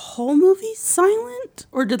is the whole movie silent,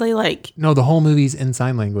 or did they like? No, the whole movie's in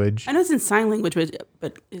sign language. I know it's in sign language,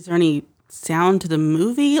 but is there any sound to the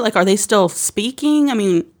movie? Like, are they still speaking? I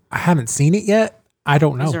mean, I haven't seen it yet. I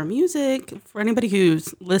don't know. is there music for anybody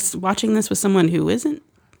who's watching this with someone who isn't?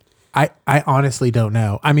 I honestly don't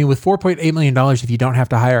know. I mean, with $4.8 million, if you don't have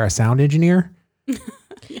to hire a sound engineer,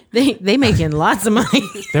 They making lots of money.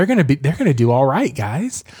 they're gonna do all right,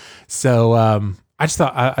 guys. So I just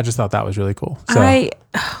thought that was really cool. So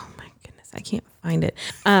Oh my goodness, I can't find it.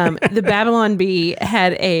 The Babylon Bee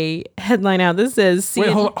had a headline out that says, wait,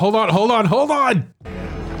 hold on.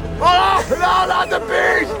 Oh, no, not the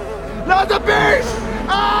beast! Not the beast!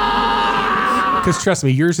 Because trust me,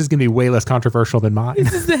 yours is gonna be way less controversial than mine.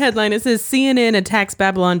 This is the headline. It says CNN attacks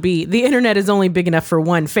Babylon Bee. The internet is only big enough for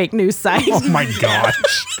one fake news site. Oh my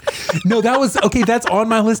gosh. No, that was okay. That's on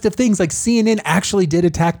my list of things. Like CNN actually did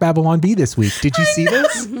attack Babylon Bee this week. Did you see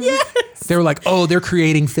this? Yes. They were like, oh, they're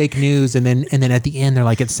creating fake news. And then at the end, they're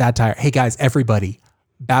like, it's satire. Hey guys, everybody,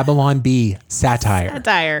 Babylon Bee satire.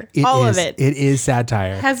 Satire. All of it. It is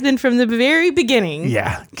satire. Has been from the very beginning.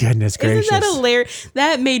 Yeah. Goodness gracious. Isn't that hilarious?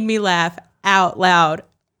 That made me laugh out loud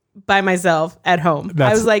by myself at home.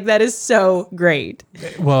 I was like, that is so great.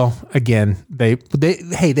 Well, again, they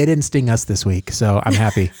didn't sting us this week, so I'm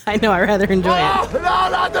happy. I know, I rather enjoy it. Oh, no,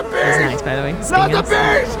 not the beast! It was nice, by the way. Not Sting the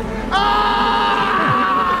us. beast!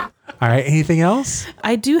 Ah! All right. Anything else?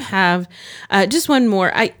 I do have just one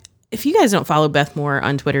more. If you guys don't follow Beth Moore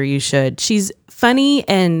on Twitter, you should. She's funny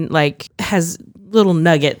and like has little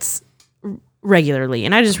nuggets regularly,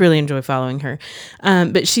 and I just really enjoy following her.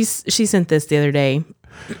 But she sent this the other day.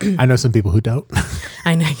 I know some people who don't.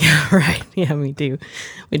 I know, yeah, right, yeah, me too.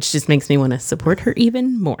 Which just makes me want to support her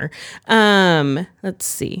even more. Let's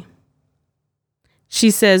see.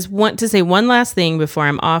 She says, "Want to say one last thing before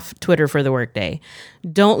I'm off Twitter for the workday.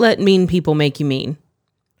 Don't let mean people make you mean.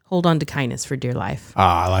 Hold on to kindness for dear life."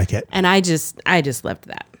 I like it. And I just loved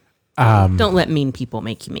that. Don't let mean people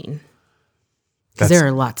make you mean. Because there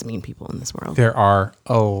are lots of mean people in this world. There are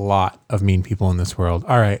a lot of mean people in this world.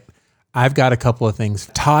 All right. I've got a couple of things.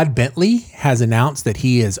 Todd Bentley has announced that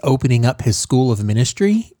he is opening up his School of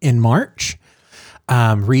Ministry in March,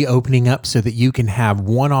 reopening up so that you can have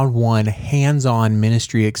one-on-one, hands-on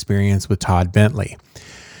ministry experience with Todd Bentley.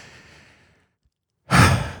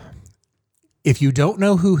 If you don't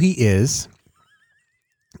know who he is,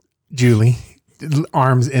 Julie,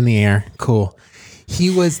 arms in the air, cool. He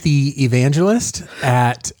was the evangelist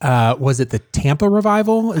at, was it the Tampa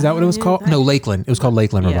Revival? Is that what it was called? No, Lakeland. It was called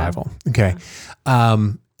Lakeland Revival. Okay.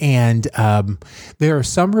 And there are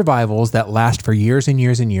some revivals that last for years and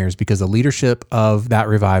years and years because the leadership of that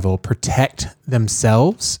revival protect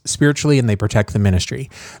themselves spiritually and they protect the ministry.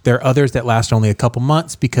 There are others that last only a couple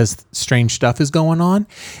months because strange stuff is going on.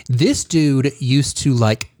 This dude used to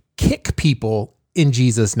like kick people in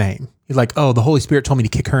Jesus' name. He's like, oh, the Holy Spirit told me to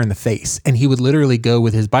kick her in the face. And he would literally go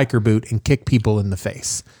with his biker boot and kick people in the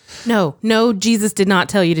face. No, Jesus did not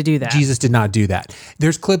tell you to do that. Jesus did not do that.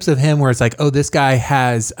 There's clips of him where it's like, oh, this guy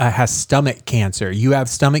has stomach cancer. You have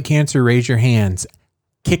stomach cancer, raise your hands.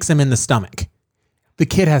 Kicks him in the stomach. The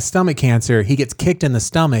kid has stomach cancer. He gets kicked in the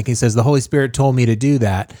stomach. He says, the Holy Spirit told me to do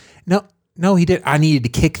that. No, he did. I needed to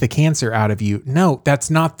kick the cancer out of you. No, that's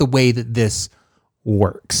not the way that this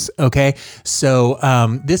works. Okay.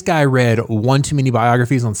 So this guy read one too many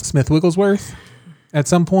biographies on Smith Wigglesworth at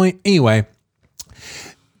some point. Anyway,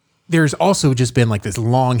 there's also just been like this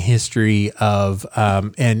long history of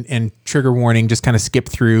and trigger warning, just kind of skip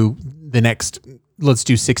through the next, let's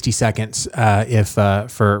do 60 seconds if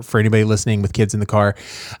for anybody listening with kids in the car,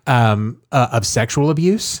 of sexual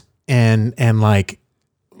abuse and like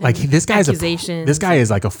this guy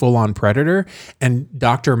is like a full-on predator. And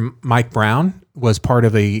Dr. Mike Brown was part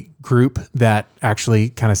of a group that actually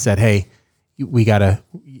kind of said, hey, you gotta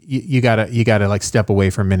like step away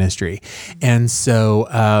from ministry. And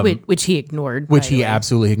so, which he ignored, which he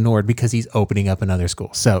absolutely ignored because he's opening up another school.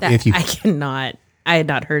 So I had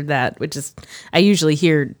not heard that, which is, I usually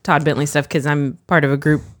hear Todd Bentley stuff because I'm part of a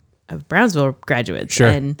group of Brownsville graduates. Sure.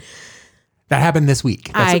 And That happened this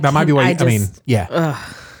week. That might be why. Yeah.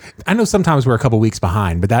 I know sometimes we're a couple weeks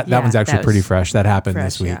behind, but that one's actually pretty fresh. That happened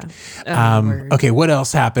this week. Yeah. Okay, what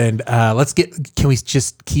else happened? Can we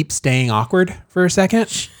just keep staying awkward for a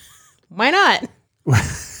second? Why not?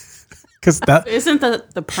 Because that Isn't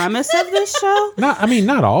the premise of this show?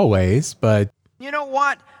 not always, but You know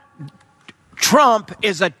what? Trump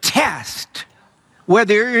is a test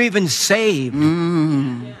whether you're even saved.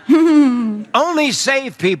 Only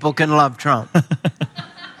saved people can love Trump.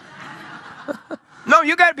 No,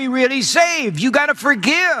 you got to be really saved. You got to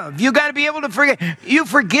forgive. You got to be able to forgive. You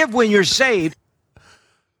forgive when you're saved.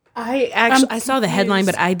 I saw the headline,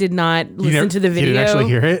 but I did not listen to the video. You didn't actually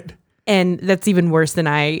hear it? And that's even worse than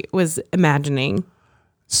I was imagining.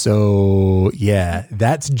 So, yeah,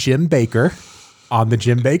 that's Jim Baker on the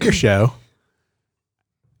Jim Baker Show.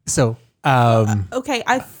 So, Okay,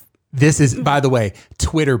 this is, by the way,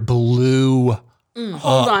 Twitter blew.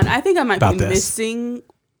 hold on. I think I might be missing.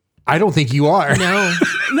 I don't think you are.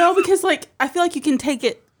 No, because I feel like you can take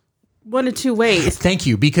it one of two ways. Thank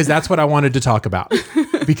you, because that's what I wanted to talk about.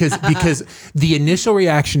 Because the initial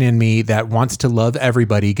reaction in me that wants to love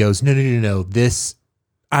everybody goes, no. This,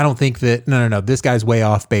 I don't think that. No. This guy's way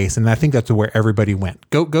off base, and I think that's where everybody went.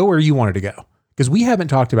 Go where you wanted to go, because we haven't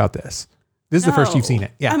talked about this. This is the first you've seen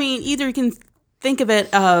it. Yeah. I mean, either you can think of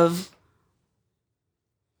it of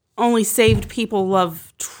only saved people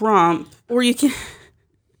love Trump, or you can.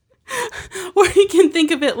 Or you can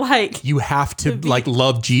think of it like you have to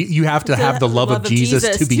love you have to have the love of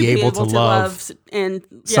Jesus to be able to love and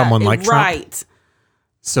someone like Trump. Right.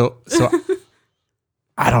 So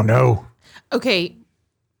I don't know. Okay.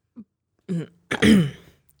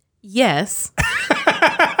 Yes.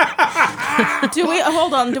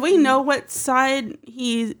 Hold on. Do we know what side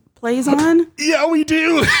he plays on? Yeah, we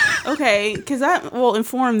do. Okay, because that will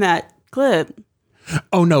inform that clip.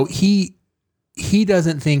 Oh no, he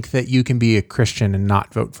doesn't think that you can be a Christian and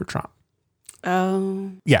not vote for Trump.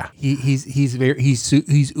 Oh. Yeah, he's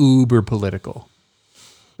uber political.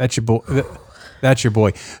 That's your boy. That's your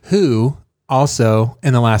boy. Who also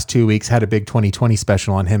in the last 2 weeks had a big 2020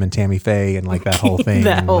 special on him and Tammy Faye and like that whole thing.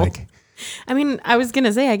 I mean, I was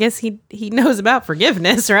gonna say, I guess he knows about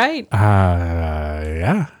forgiveness, right?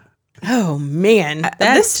 Yeah. Oh man,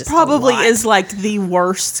 This probably is like the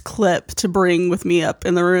worst clip to bring with me up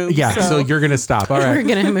in the room. Yeah, so you're gonna stop. All right,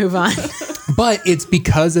 we're gonna move on. But it's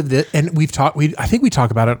because of this, and I think we talk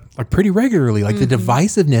about it like pretty regularly, like the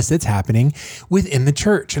divisiveness that's happening within the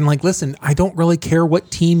church. And like, listen, I don't really care what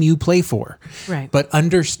team you play for, right? But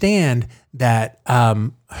understand that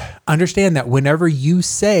whenever you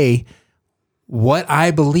say what I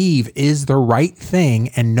believe is the right thing,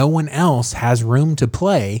 and no one else has room to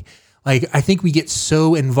play. Like, I think we get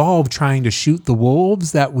so involved trying to shoot the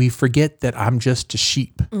wolves that we forget that I'm just a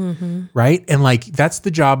sheep, right? And like, that's the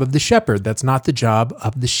job of the shepherd. That's not the job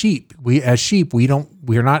of the sheep.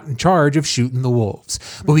 We're not in charge of shooting the wolves,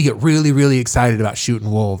 but we get really, really excited about shooting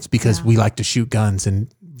wolves because we like to shoot guns.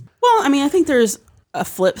 And well, I mean, I think there's a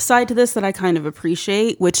flip side to this that I kind of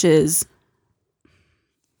appreciate, which is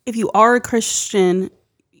if you are a Christian,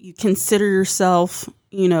 you consider yourself,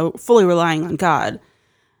 fully relying on God.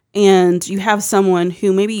 And you have someone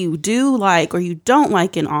who maybe you do like or you don't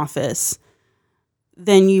like in office,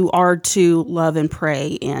 then you are to love and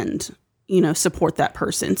pray and, support that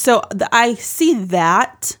person. So I see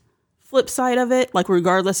that flip side of it, like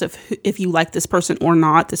regardless of if you like this person or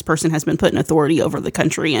not, this person has been put in authority over the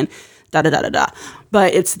country and da-da-da-da-da.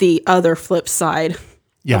 But it's the other flip side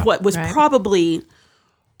of what was probably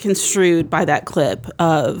construed by that clip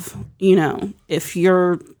of,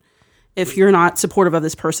 if you're not supportive of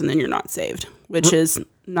this person, then you're not saved, which is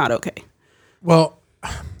not okay. Well,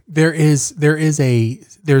 there's a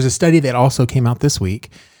study that also came out this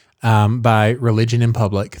week by Religion in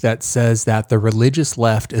Public that says that the religious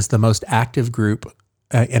left is the most active group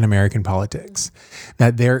in American politics.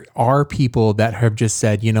 That there are people that have just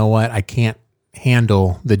said, you know what, I can't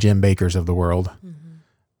handle the Jim Bakers of the world,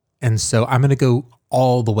 and so I'm going to go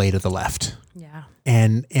all the way to the left. Yeah.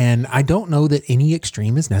 And I don't know that any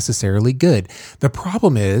extreme is necessarily good. The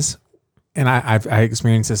problem is, and I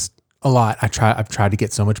experience this a lot. I've tried to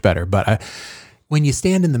get so much better, but when you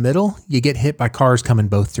stand in the middle, you get hit by cars coming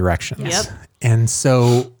both directions. Yep. And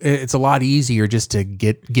so it's a lot easier just to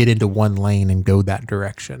get into one lane and go that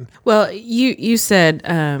direction. Well, you said,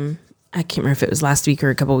 I can't remember if it was last week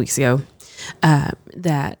or a couple weeks ago,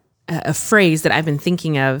 that a phrase that I've been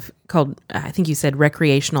thinking of called, I think you said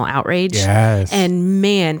recreational outrage. Yes. And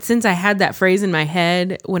man, since I had that phrase in my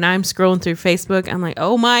head, when I'm scrolling through Facebook, I'm like,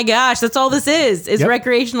 oh my gosh, that's all this is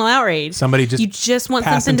recreational outrage. Somebody you just want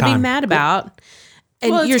something to be mad about.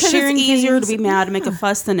 And Well, you're it's 'cause sharing it's easier to things. be mad and make a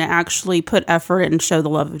fuss than to actually put effort and show the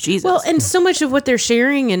love of Jesus. Well, and so much of what they're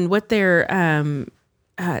sharing and what they're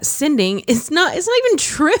sending is not even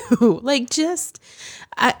true. Like, just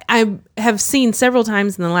I have seen several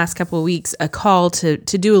times in the last couple of weeks a call to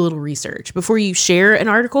do a little research before you share an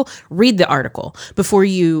article. Read the article before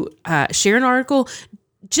you share an article.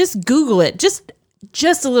 Just Google it, just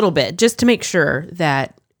a little bit, just to make sure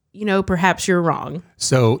that perhaps you're wrong.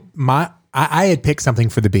 So I had picked something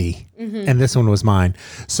for the B, and this one was mine.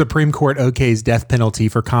 Supreme Court okays death penalty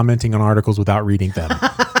for commenting on articles without reading them.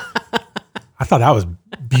 I thought that was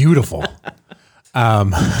beautiful.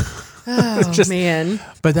 Man.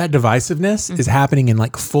 But that divisiveness is happening in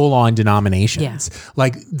like full on denominations. Yeah.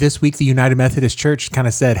 Like this week, the United Methodist Church kind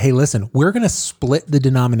of said, hey, listen, we're going to split the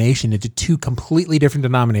denomination into two completely different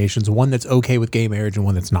denominations, one that's okay with gay marriage and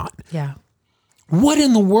one that's not. Yeah. What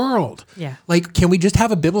in the world? Yeah. Like, can we just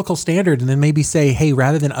have a biblical standard and then maybe say, hey,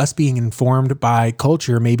 rather than us being informed by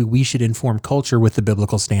culture, maybe we should inform culture with the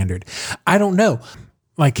biblical standard? I don't know.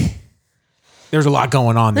 Like, there's a lot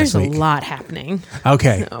going on There's this week. a lot happening.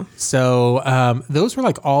 Okay. So those were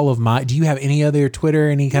like all of my, do you have any other Twitter,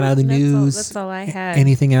 any kind of other news? That's all I had.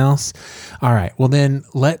 Anything else? All right. Well, then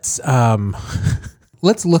let's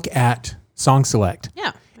look at Song Select.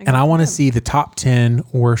 Yeah. And I want to see the top 10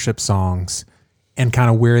 worship songs and kind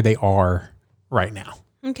of where they are right now.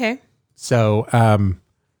 Okay. So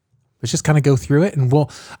let's just kind of go through it, and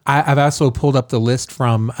I've also pulled up the list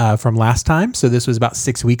from last time. So this was about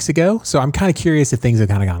 6 weeks ago. So I'm kind of curious if things have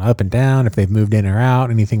kind of gone up and down, if they've moved in or out,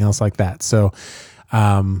 anything else like that. So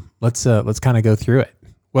let's kind of go through it.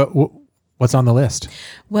 What's on the list?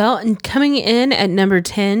 Well, and coming in at number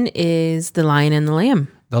 10 is The Lion and the Lamb.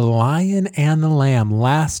 The Lion and the Lamb.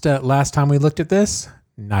 Last time we looked at this,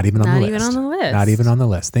 not even on the list. Not even on the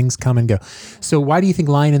list. Things come and go. So why do you think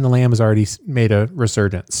Lion and the Lamb has already made a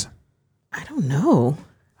resurgence? I don't know.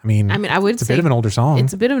 I mean, I would it's say a bit of an older song.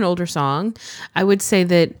 It's a bit of an older song. I would say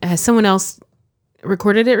that has someone else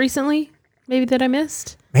recorded it recently? Maybe that I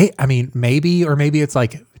missed. Maybe, or maybe it's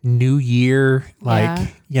like New Year,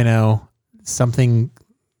 something.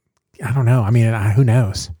 I don't know. Who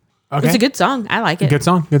knows? Okay. It's a good song. I like it. Good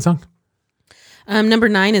song. Number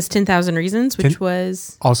 9 is 10,000 Reasons, which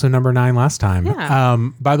was also number 9 last time. Yeah.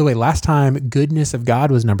 By the way, last time Goodness of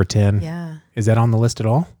God was number 10. Yeah. Is that on the list at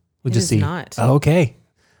all? We'll It just is see. not. Oh, okay.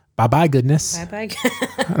 Bye Goodness. Bye.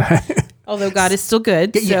 Although God is still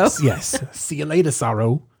good. So. Yes. See you later,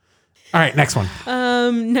 sorrow. All right, next one.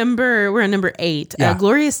 We're on number 8. Yeah.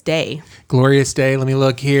 Glorious Day. Glorious Day. Let me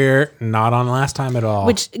look here. Not on last time at all.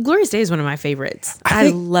 Which Glorious Day is one of my favorites. I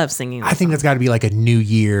love singing. I think that's got to be like a New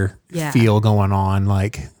Year Yeah. feel going on,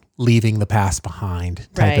 like leaving the past behind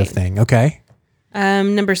type of thing. Okay.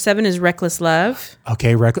 Number 7 is Reckless Love.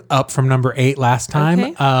 Okay, up from number 8 last time.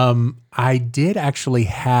 Okay. I did actually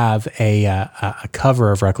have a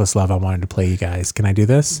cover of Reckless Love I wanted to play you guys. Can I do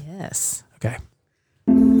this? Yes. Okay.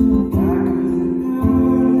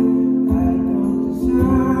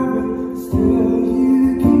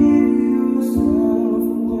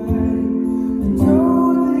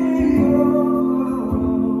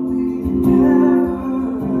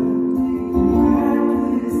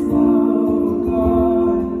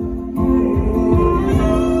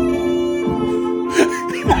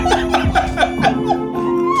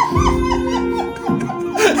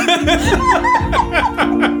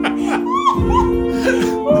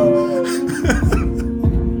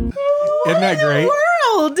 Isn't that great?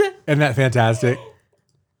 World. Isn't that fantastic?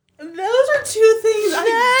 Those are two things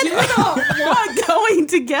I do not want going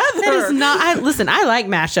together. That is not. I like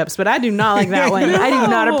mashups, but I do not like that one. I do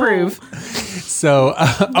not approve. So,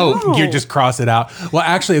 you just cross it out. Well,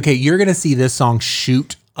 actually, okay, you're going to see this song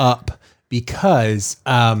shoot up because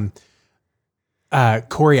Corey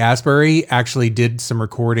Asbury actually did some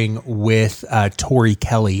recording with Tori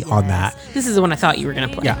Kelly on that. This is the one I thought you were going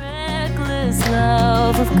to play. Yeah.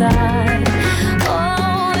 Love of God.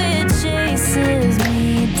 Oh, it chases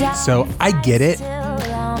me down. So I get it.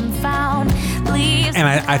 And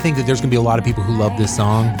I think that there's going to be a lot of people who love this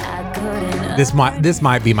song. This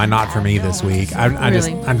might be my not for me this week. I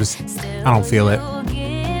don't feel it.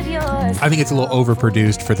 I think it's a little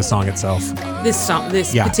overproduced for the song itself. This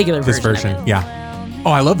particular version. Yeah. Oh,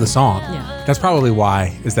 I love the song. Yeah. That's probably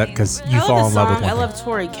why. Is that because you fall in love with one I love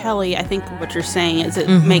Tori Kelly. I think what you're saying is it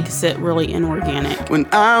makes it really inorganic. When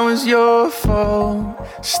I was your foe,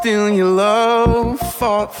 still your love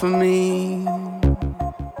fought for me.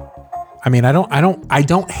 I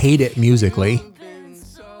don't hate it musically.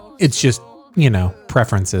 It's just,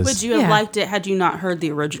 preferences. Would you have liked it had you not heard the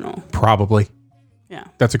original? Probably. Yeah.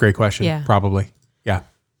 That's a great question. Yeah. Probably. Yeah.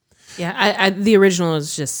 Yeah, the original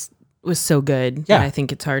was so good. Yeah. I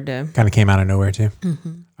think it's hard to. Kind of came out of nowhere too.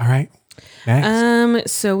 All right.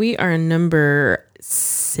 Next. So we are number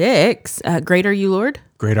 6. Great Are You, Lord?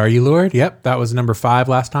 Great Are You, Lord? Yep. That was number 5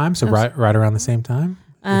 last time. So right around the same time.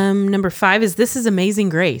 Number 5 is This Is Amazing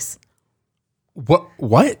Grace.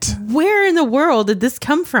 What? Where in the world did this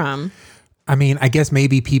come from? I mean, I guess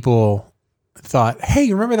maybe people thought, hey,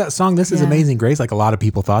 you remember that song, This Is Amazing Grace? Like a lot of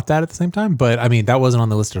people thought that at the same time. But I mean, that wasn't on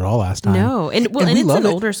the list at all last time. No. And it's an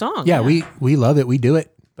older song. Yeah, we love it. We do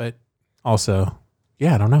it. But also,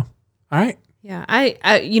 I don't know. All right. Yeah. I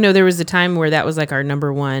there was a time where that was like our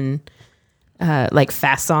number 1 like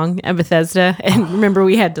fast song at Bethesda. And remember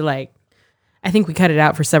we had to I think we cut it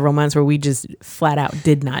out for several months where we just flat out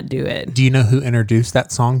did not do it. Do you know who introduced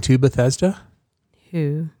that song to Bethesda?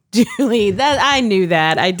 Who? Julie. That I knew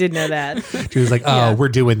that. I did know that. She was like, we're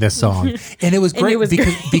doing this song. And it was great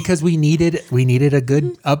because we needed a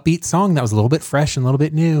good upbeat song that was a little bit fresh and a little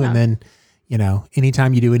bit new. And then,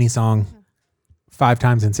 anytime you do any song 5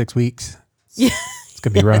 times in 6 weeks, it's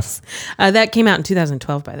going to be rough. That came out in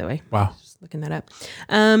 2012, by the way. Wow. Just looking that up.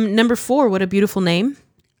 Number 4, What a Beautiful Name.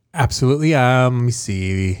 Absolutely. Let me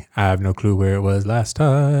see. I have no clue where it was last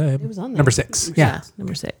time. It was on there. Number 6. Yeah.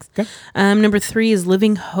 Number 6. Okay. Number 3 is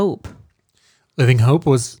Living Hope. Living Hope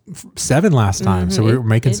was 7 last time. So we're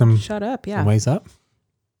making some shut up. Yeah. some ways up.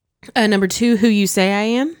 Number 2, Who You Say I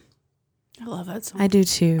Am. I love that song. I do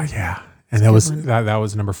too. Yeah. And that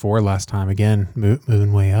was number 4 last time. Again,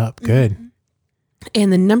 moving way up. Good.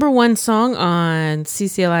 And the number 1 song on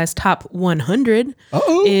CCLI's Top 100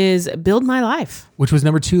 is Build My Life. Which was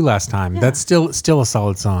number 2 last time. Yeah. That's still a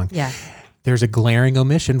solid song. Yeah. There's a glaring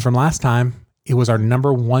omission from last time. It was our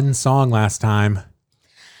number 1 song last time.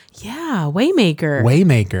 Yeah, Waymaker.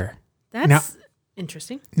 Waymaker. That's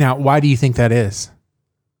interesting. Now, why do you think that is?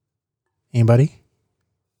 Anybody?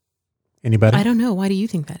 I don't know. Why do you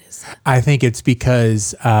think that is? I think it's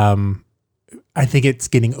because I think it's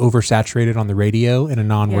getting oversaturated on the radio in a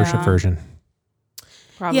non-worship version.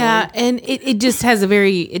 Probably. Yeah, and it just has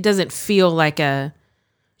it doesn't feel like a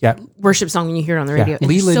worship song when you hear it on the radio. Yeah.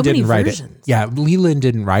 Leland didn't write versions. it. Yeah, Leland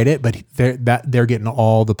didn't write it, but they're getting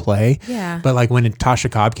all the play. Yeah. But like when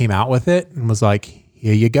Tasha Cobb came out with it and was like,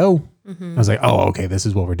 here you go. I was like, oh, okay, this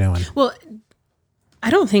is what we're doing. Well, I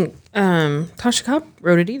don't think Tasha Cobb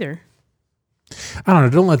wrote it either. I don't know.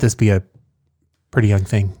 Don't let this be a pretty young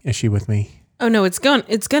thing issue with me. Oh no, it's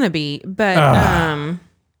gonna be, but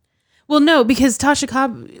well, no, because Tasha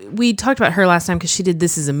Cobb, we talked about her last time because she did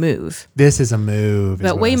 "This Is a Move." This is a move.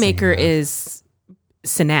 But Waymaker is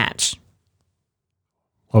Snatch.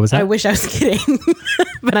 What was that? I wish I was kidding,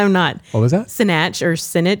 but I'm not. What was that? Snatch or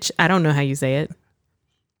Sinich. I don't know how you say it.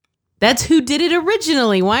 That's who did it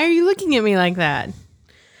originally. Why are you looking at me like that?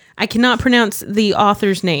 I cannot pronounce the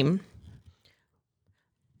author's name.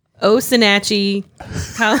 Oh, Sinachi.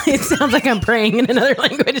 It sounds like I'm praying in another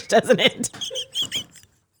language, doesn't it?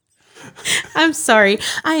 I'm sorry.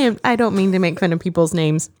 I don't mean to make fun of people's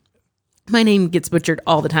names. My name gets butchered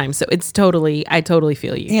all the time, so I totally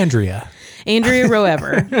feel you. Andrea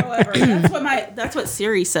Roever. That's what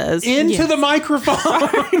Siri says. Into the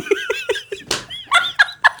microphone.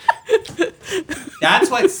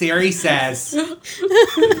 That's what Siri says.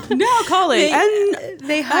 No, call it. And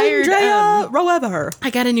they hired Andrea Roever.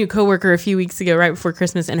 I got a new coworker a few weeks ago, right before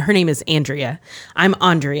Christmas, and her name is Andrea. I'm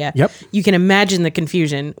Andrea. Yep. You can imagine the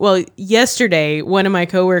confusion. Well, yesterday, one of my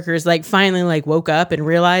coworkers finally woke up and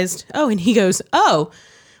realized, and he goes, "Oh,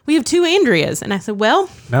 we have 2 Andreas." And I said, "Well,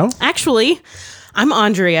 no, actually, I'm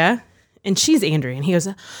Andrea, and she's Andrea." And he goes,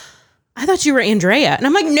 "I thought you were Andrea." And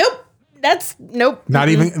I'm like, "Nope. Nope. Not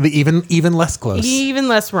even less close. Even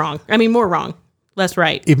less wrong. I mean, more wrong. Less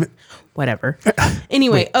right. Whatever.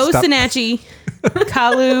 Anyway, Osinachi,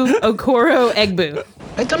 Kalu, Okoro, Egbu.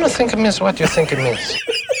 I don't think it means what you think it means.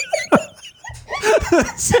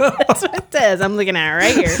 That's what it says. I'm looking at it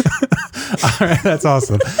right here. All right, that's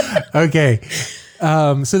awesome. Okay.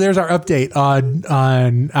 So there's our update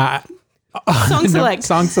on Song Select.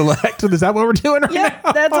 Song Select. Is that what we're doing right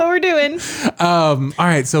now? That's what we're doing. All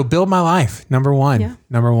right. So Build My Life, number 1. Yeah.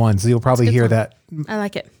 Number 1. So you'll probably hear song. that. I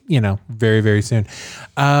like it. Very, very soon.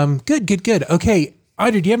 Good. Okay.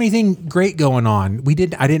 Audrey, do you have anything great going on? I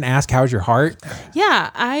didn't ask, how's your heart? Yeah.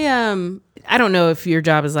 I don't know if your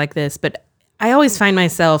job is like this, but I always find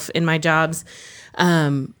myself in my jobs,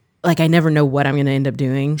 I never know what I'm going to end up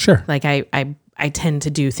doing. Sure. I tend to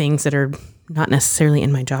do things that are not necessarily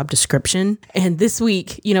in my job description. And this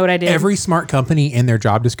week, you know what I did? Every smart company in their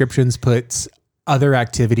job descriptions puts other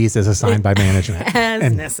activities as assigned by management.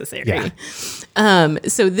 As necessary. Yeah.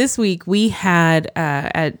 So this week we had,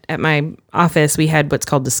 at my office, we had what's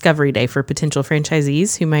called Discovery Day for potential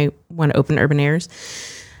franchisees who might want to open Urban Airs.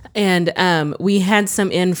 And we had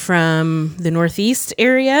some in from the Northeast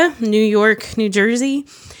area, New York, New Jersey,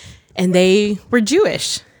 and they were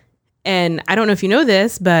Jewish. And I don't know if you know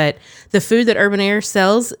this, but the food that Urban Air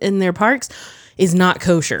sells in their parks is not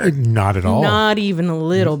kosher. Not at all. Not even a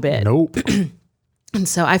little bit. Nope. And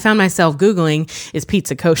so I found myself Googling, is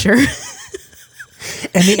pizza kosher? And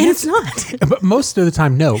it's not. But most of the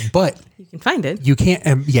time, no. But you can find it. You can't.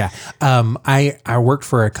 I worked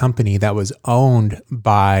for a company that was owned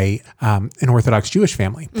by an Orthodox Jewish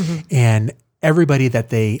family, and everybody that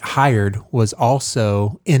they hired was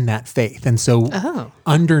also in that faith. And so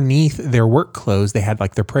underneath their work clothes, they had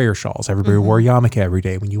like their prayer shawls. Everybody wore yarmulke every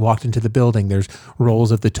day. When you walked into the building, there's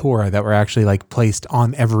rolls of the Torah that were actually like placed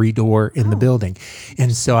on every door in the building.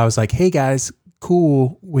 And so I was like, hey guys,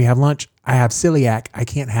 cool. We have lunch. I have celiac. I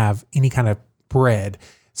can't have any kind of bread.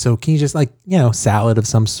 So can you just salad of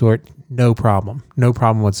some sort? No problem. No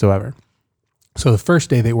problem whatsoever. So the first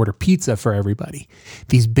day they order pizza for everybody,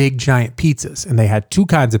 these big giant pizzas, and they had two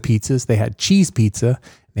kinds of pizzas. They had cheese pizza,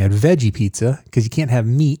 they had veggie pizza, because you can't have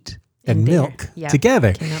meat and milk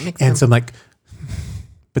together. And so I'm like,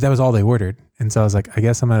 but that was all they ordered. And so I was like, I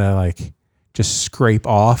guess I'm going to like just scrape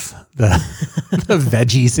off the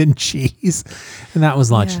veggies and cheese. And that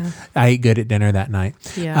was lunch. Yeah. I ate good at dinner that night.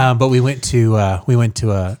 Yeah. But we went to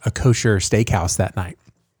a kosher steakhouse that night.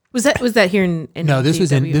 Was that here in No, this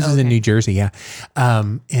was in New Jersey, yeah.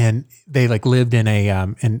 And they like lived in a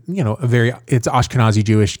it's Ashkenazi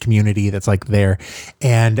Jewish community that's like there.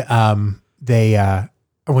 And I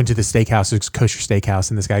went to the steakhouse, it's a kosher steakhouse,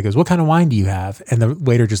 and this guy goes, "What kind of wine do you have?" And the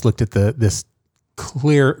waiter just looked at this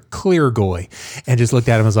clear goy and just looked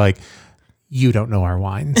at him and was like, "You don't know our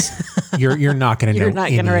wines. You're not going to know. You're not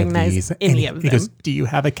going to recognize any of them." He goes, "Do you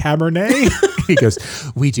have a Cabernet?" He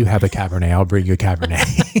goes, "We do have a Cabernet. I'll bring you a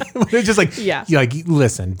Cabernet." They're just like, you're like,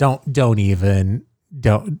 listen, don't.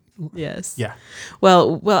 Yes. Yeah.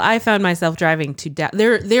 Well, I found myself driving to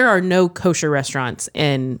there are no kosher restaurants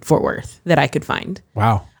in Fort Worth that I could find.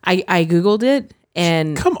 Wow. I Googled it.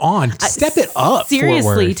 And come on, step it up.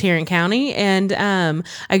 Seriously, Tarrant County. And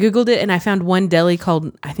I Googled it and I found one deli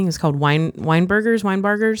called Weinberger's.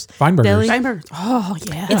 Deli. Weinberger's. Oh,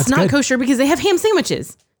 yeah. It's not kosher because they have ham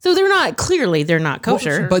sandwiches. So they're not kosher.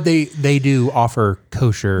 Well, but they do offer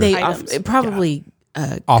kosher. They probably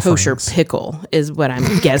kosher pickle is what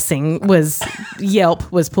I'm guessing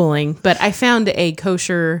Yelp was pulling. But I found a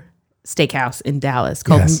kosher steakhouse in Dallas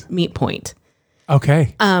called Meat Point.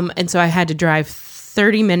 Okay. And so I had to drive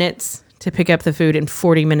 30 minutes to pick up the food and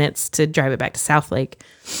 40 minutes to drive it back to Southlake.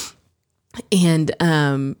 And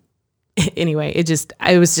anyway, it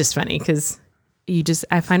was just funny because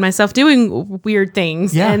I find myself doing weird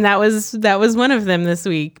things. Yeah. And that was one of them this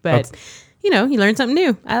week. But you learn something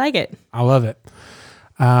new. I like it. I love it.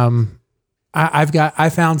 I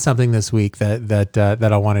found something this week that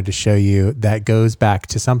I wanted to show you that goes back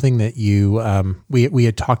to something that we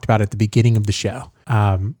had talked about at the beginning of the show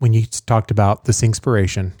when you talked about the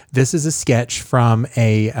Singspiration. This is a sketch from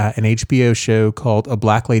an HBO show called A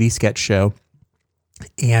Black Lady Sketch Show,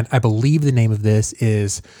 and I believe the name of this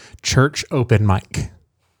is Church Open Mic.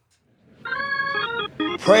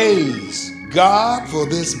 Praise God for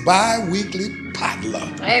this bi-weekly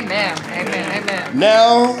potluck. Amen, amen, amen.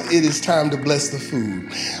 Now it is time to bless the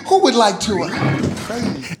food. Who would like to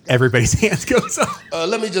pray? Everybody's hands goes up.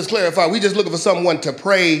 Let me just clarify. We just looking for someone to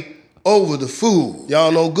pray over the food.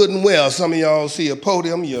 Y'all know good and well. Some of y'all see a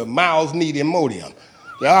podium, your mouths need Imodium.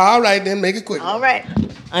 Yeah, all right, then make it quick. All right.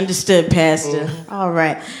 Understood, Pastor. All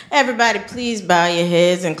right. Everybody, please bow your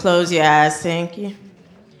heads and close your eyes. Thank you.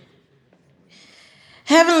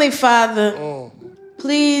 Heavenly Father,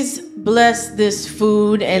 please bless this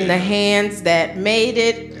food and the hands that made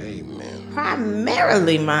it. Amen.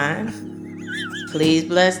 Primarily mine. Please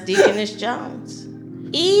bless Deaconess Jones.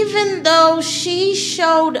 Even though she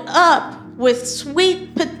showed up with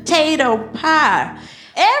sweet potato pie,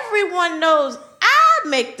 everyone knows I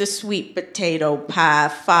make the sweet potato pie,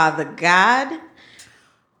 Father God.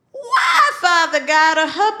 Why, Father God, are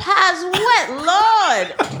her pies wet,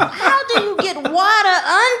 Lord? How do you get water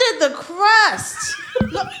under the crust?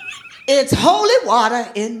 Look, it's holy water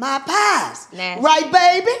in my pies. Nasty. Right,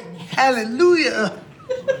 baby? Hallelujah.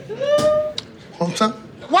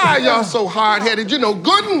 Why are y'all so hard-headed? You know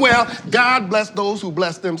good and well, God bless those who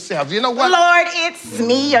bless themselves. You know what? Lord, it's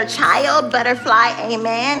me, your child, Butterfly,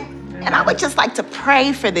 amen. And I would just like to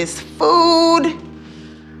pray for this food.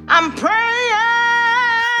 I'm praying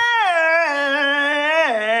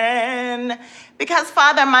Because,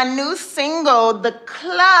 Father, my new single, The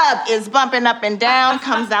Club, is bumping up and down,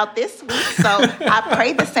 comes out this week. So I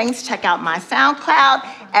pray the saints check out my SoundCloud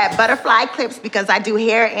at Butterfly Clips because I do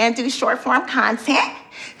hair and do short form content.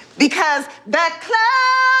 Because the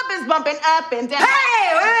club is bumping up and down.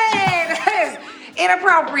 Hey, that is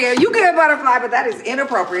inappropriate. You good, Butterfly, but that is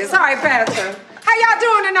inappropriate. Sorry, Pastor. How y'all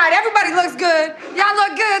doing tonight? Everybody looks good. Y'all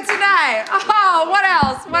look good tonight. Oh, what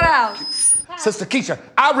else? What else? Sister Keisha,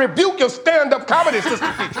 I rebuke your stand-up comedy, Sister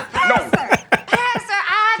Keisha. No. Pastor,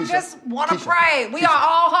 I just want to pray. We are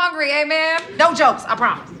all hungry, amen? No jokes, I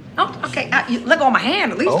promise. Oh, okay, you look on my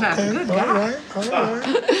hand at least, Pastor. Good God. All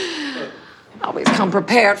right. Always come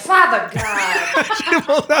prepared. Father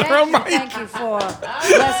God, thank you for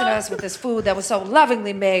blessing us with this food that was so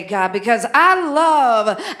lovingly made, God, because I love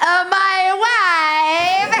my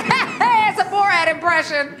wife. It's a Borat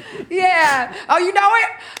impression. Yeah. Oh, you know it?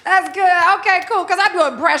 That's good. Okay, cool, because I do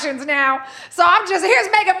impressions now. So here's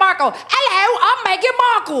Meghan Markle. Hello, I'm Meghan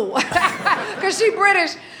Markle. Because she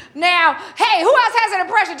British. Now, hey, who else has an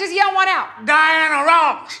impression? Just yell one out. Diana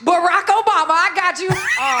Ross. Barack Obama, I got you.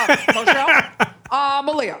 Michelle.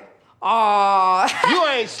 Malia. You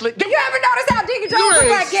ain't slick. You ever notice how Deacon Jones looks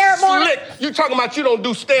like Garrett Morgan? You talking about you don't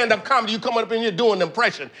do stand-up comedy. You come up in here doing an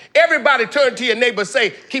impression. Everybody turn to your neighbor and say,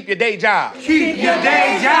 keep your day job. Keep your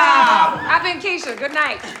day job. I've been Keisha. Good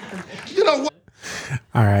night. You know what?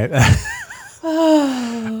 All right.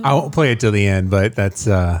 I won't play it till the end, but that's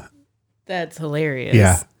hilarious.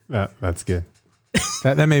 Yeah. That's good.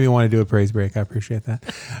 that made me want to do a praise break. I appreciate that.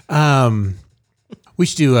 We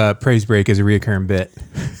should do a praise break as a reoccurring bit.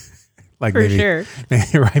 Like maybe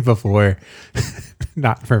right before.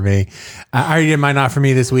 Not for me. I already did my not for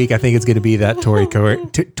me this week. I think it's going to be that Tory Kelly.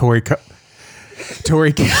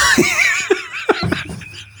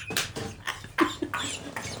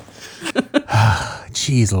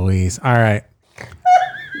 Jeez Louise. All right.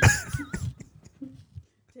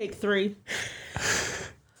 Take 3.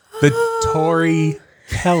 The Tori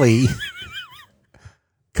Kelly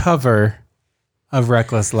cover of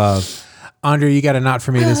Reckless Love. Andre, you got a not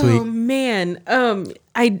for me this week? Oh man,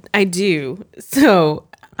 I do. So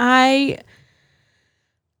sorry.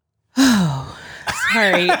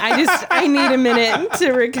 I need a minute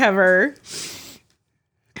to recover.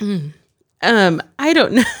 I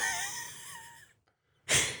don't know.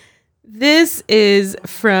 This is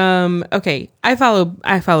from I follow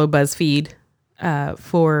BuzzFeed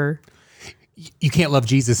for. You can't love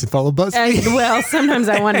Jesus and follow BuzzFeed. Well, sometimes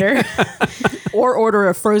I wonder. Or order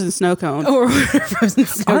a frozen snow cone.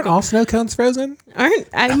 Aren't all snow cones frozen?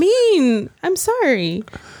 I'm sorry.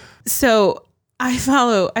 So I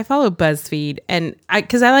follow BuzzFeed, and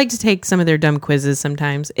because I like to take some of their dumb quizzes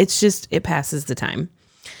sometimes. It passes the time.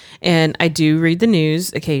 And I do read the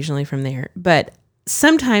news occasionally from there, but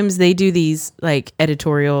sometimes they do these like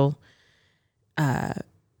editorial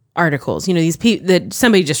articles, these people that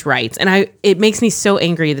somebody just writes. And it makes me so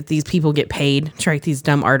angry that these people get paid to write these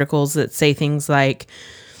dumb articles that say things like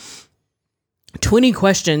 20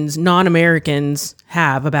 questions non-Americans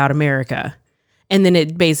have about America. And then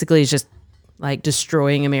it basically is just like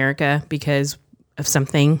destroying America because of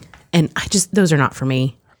something. And those are not for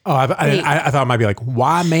me. Oh, I thought it might be like,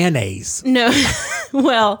 why mayonnaise? No.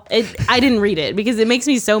 Well, I didn't read it because it makes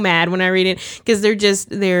me so mad when I read it because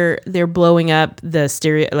they're blowing up the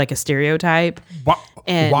stereotype.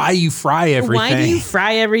 Why you fry everything? Why do you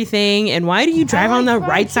fry everything? And why do you drive on the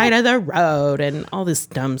right side of the road and all this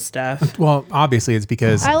dumb stuff? Well, obviously it's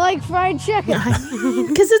because I like fried chicken.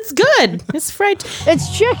 Because it's good. It's fried.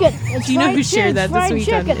 It's chicken. It's do you know who shared that this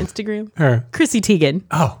week on Instagram? Her. Chrissy Teigen.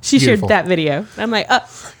 Oh, she shared that video. I'm like,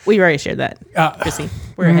 we already shared that. Chrissy,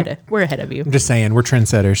 we're ahead of you. I'm just saying, we're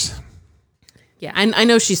trendsetters. Yeah, I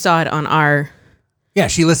know she saw it on our. Yeah,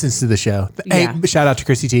 she listens to the show. Hey, shout out to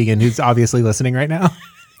Chrissy Teigen, who's obviously listening right now.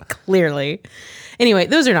 Clearly. Anyway,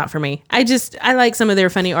 those are not for me. I like some of their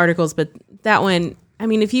funny articles, but that one,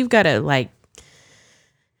 if you've got to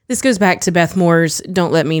this goes back to Beth Moore's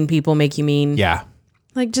 "Don't let mean people make you mean." Yeah.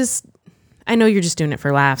 I know you're just doing it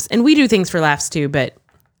for laughs, and we do things for laughs too, but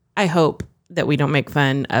I hope that we don't make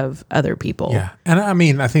fun of other people. Yeah. And I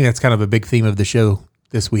think that's kind of a big theme of the show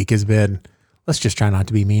this week has been, let's just try not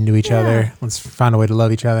to be mean to each other. Let's find a way to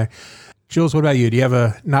love each other. Jules, what about you? Do you have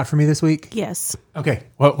a not for me this week? Yes. Okay.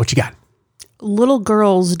 What you got? Little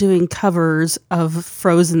girls doing covers of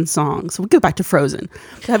Frozen songs. We'll go back to Frozen.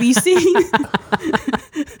 Have you seen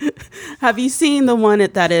the one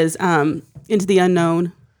that is Into the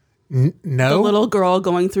Unknown? No. The little girl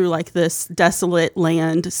going through this desolate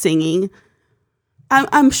land singing.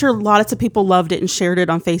 I'm sure lots of people loved it and shared it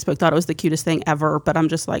on Facebook, thought it was the cutest thing ever, but I'm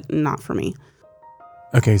just not for me.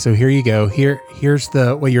 Okay, so here you go. Here's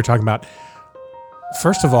what you're talking about.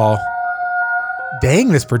 First of all, dang,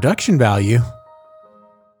 this production value.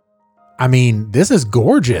 I mean, this is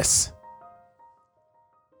gorgeous.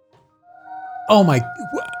 Oh my,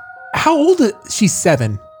 how old is she's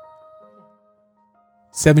 7?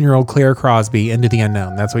 7-year-old Claire Crosby, Into the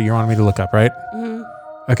Unknown. That's what you wanted me to look up, right? Mm-hmm.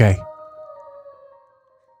 Okay. I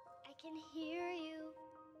can hear you,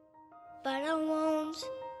 but I won't.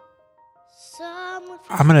 Someone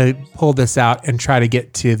I'm going to pull this out and try to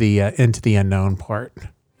get to the Into the Unknown part.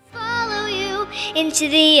 follow you into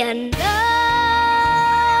the unknown.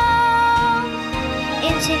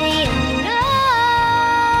 Into the unknown.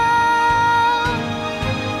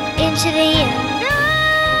 Into the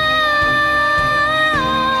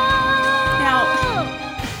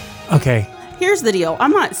unknown. Okay. Here's the deal.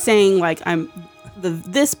 I'm not saying like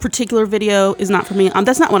this particular video is not for me.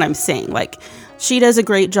 That's not what I'm saying. Like, she does a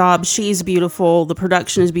great job. She's beautiful. The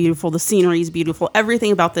production is beautiful. The scenery is beautiful.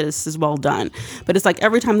 Everything about this is well done. But it's like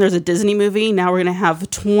every time there's a Disney movie, now we're going to have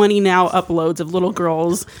 20 now uploads of little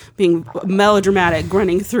girls being melodramatic,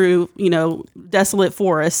 grunting through, desolate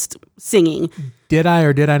forest singing. Did I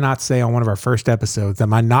or did I not say on one of our first episodes that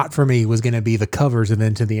my not for me was going to be the covers of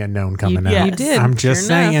Into the Unknown coming out? You did. I'm just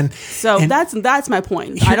saying. So that's my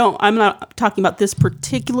point. I'm not talking about this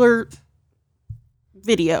particular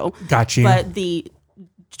video. Got you. But the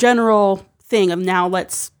general thing of now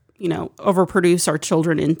let's, overproduce our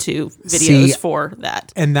children into videos for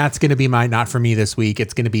that. And that's going to be my not for me this week.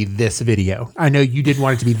 It's going to be this video. I know you didn't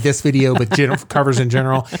want it to be this video, but covers in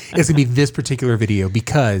general, it's going to be this particular video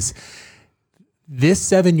because this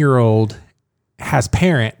 7-year-old has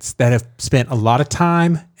parents that have spent a lot of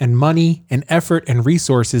time and money and effort and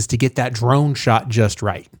resources to get that drone shot just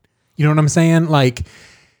right. You know what I'm saying? Like,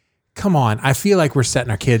 come on. I feel like we're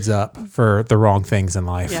setting our kids up for the wrong things in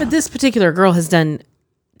life. But this particular girl has done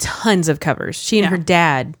tons of covers. She and her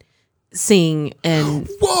dad sing and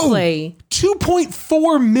play.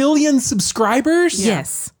 2.4 million subscribers?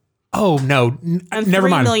 Yes. Oh, no. And Never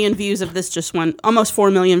 3 mind. million views of this just one. Almost 4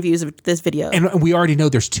 million views of this video. And we already know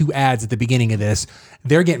there's 2 ads at the beginning of this.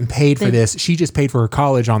 They're getting paid for this. She just paid for her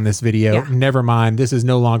college on this video. Yeah. Never mind. This is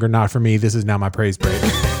no longer not for me. This is now my praise break.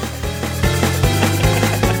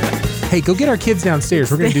 Hey, go get our kids downstairs.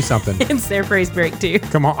 We're going to do something. It's their praise break too.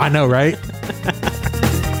 Come on. I know, right?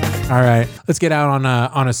 All right. Let's get out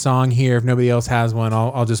on a song here. If nobody else has one,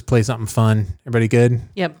 I'll just play something fun. Everybody good?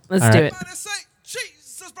 Yep. Let's All do right. it.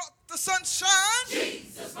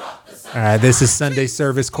 All right, this is Sunday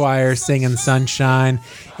Service Choir singing Sunshine,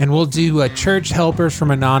 and we'll do church helpers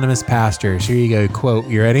from anonymous pastors. Here you go, quote,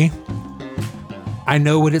 you ready? I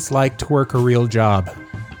know what it's like to work a real job.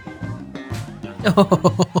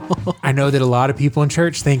 I know that a lot of people in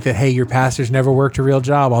church think that, hey, your pastors never worked a real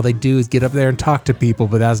job. All they do is get up there and talk to people,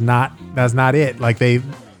 but that's not it. Like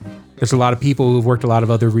there's a lot of people who've worked a lot of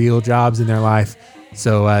other real jobs in their life,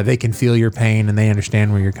 so they can feel your pain and they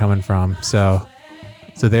understand where you're coming from. So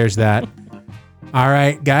there's that. All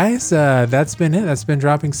right, guys, that's been it. That's been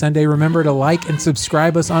Dropping Sunday. Remember to like and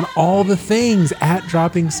subscribe us on all the things at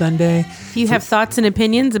Dropping Sunday. If you have thoughts and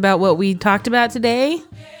opinions about what we talked about today,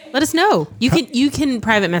 let us know. You can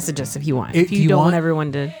private message us if you want. If you don't want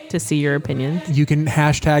everyone to see your opinions. You can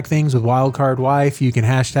hashtag things with Wildcard Wife. You can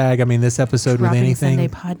hashtag, this episode Dropping with anything.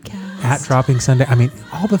 Sunday podcast. At Dropping Sunday.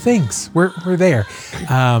 All the things. We're there.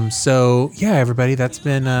 So yeah, everybody, that's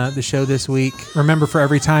been the show this week. Remember, for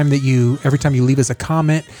every time you leave us a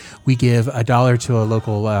comment, we give $1 to a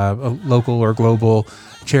local or global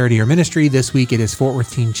charity or ministry. This week it is Fort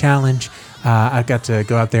Worth Teen Challenge. I got to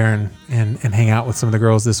go out there and hang out with some of the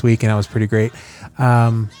girls this week, and that was pretty great.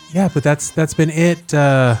 But that's been it.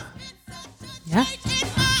 Yeah.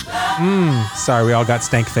 Sorry, we all got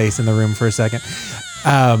stank face in the room for a second.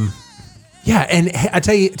 And I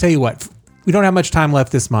tell you what, we don't have much time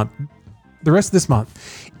left this month. The rest of this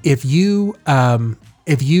month, if you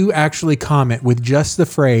actually comment with just the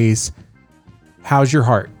phrase, "How's your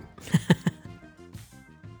heart?"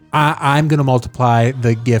 I'm going to multiply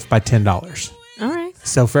the gift by $10. All right.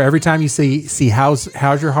 So for every time you see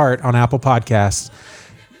how's your heart on Apple Podcasts,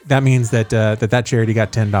 that means that charity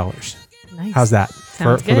got $10. Nice. How's that for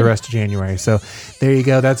Sounds the good. rest of January? So there you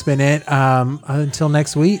go. That's been it. Until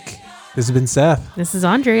next week, this has been Seth. This is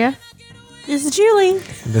Andrea. This is Julie.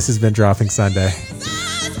 And this has been Dropping Sunday.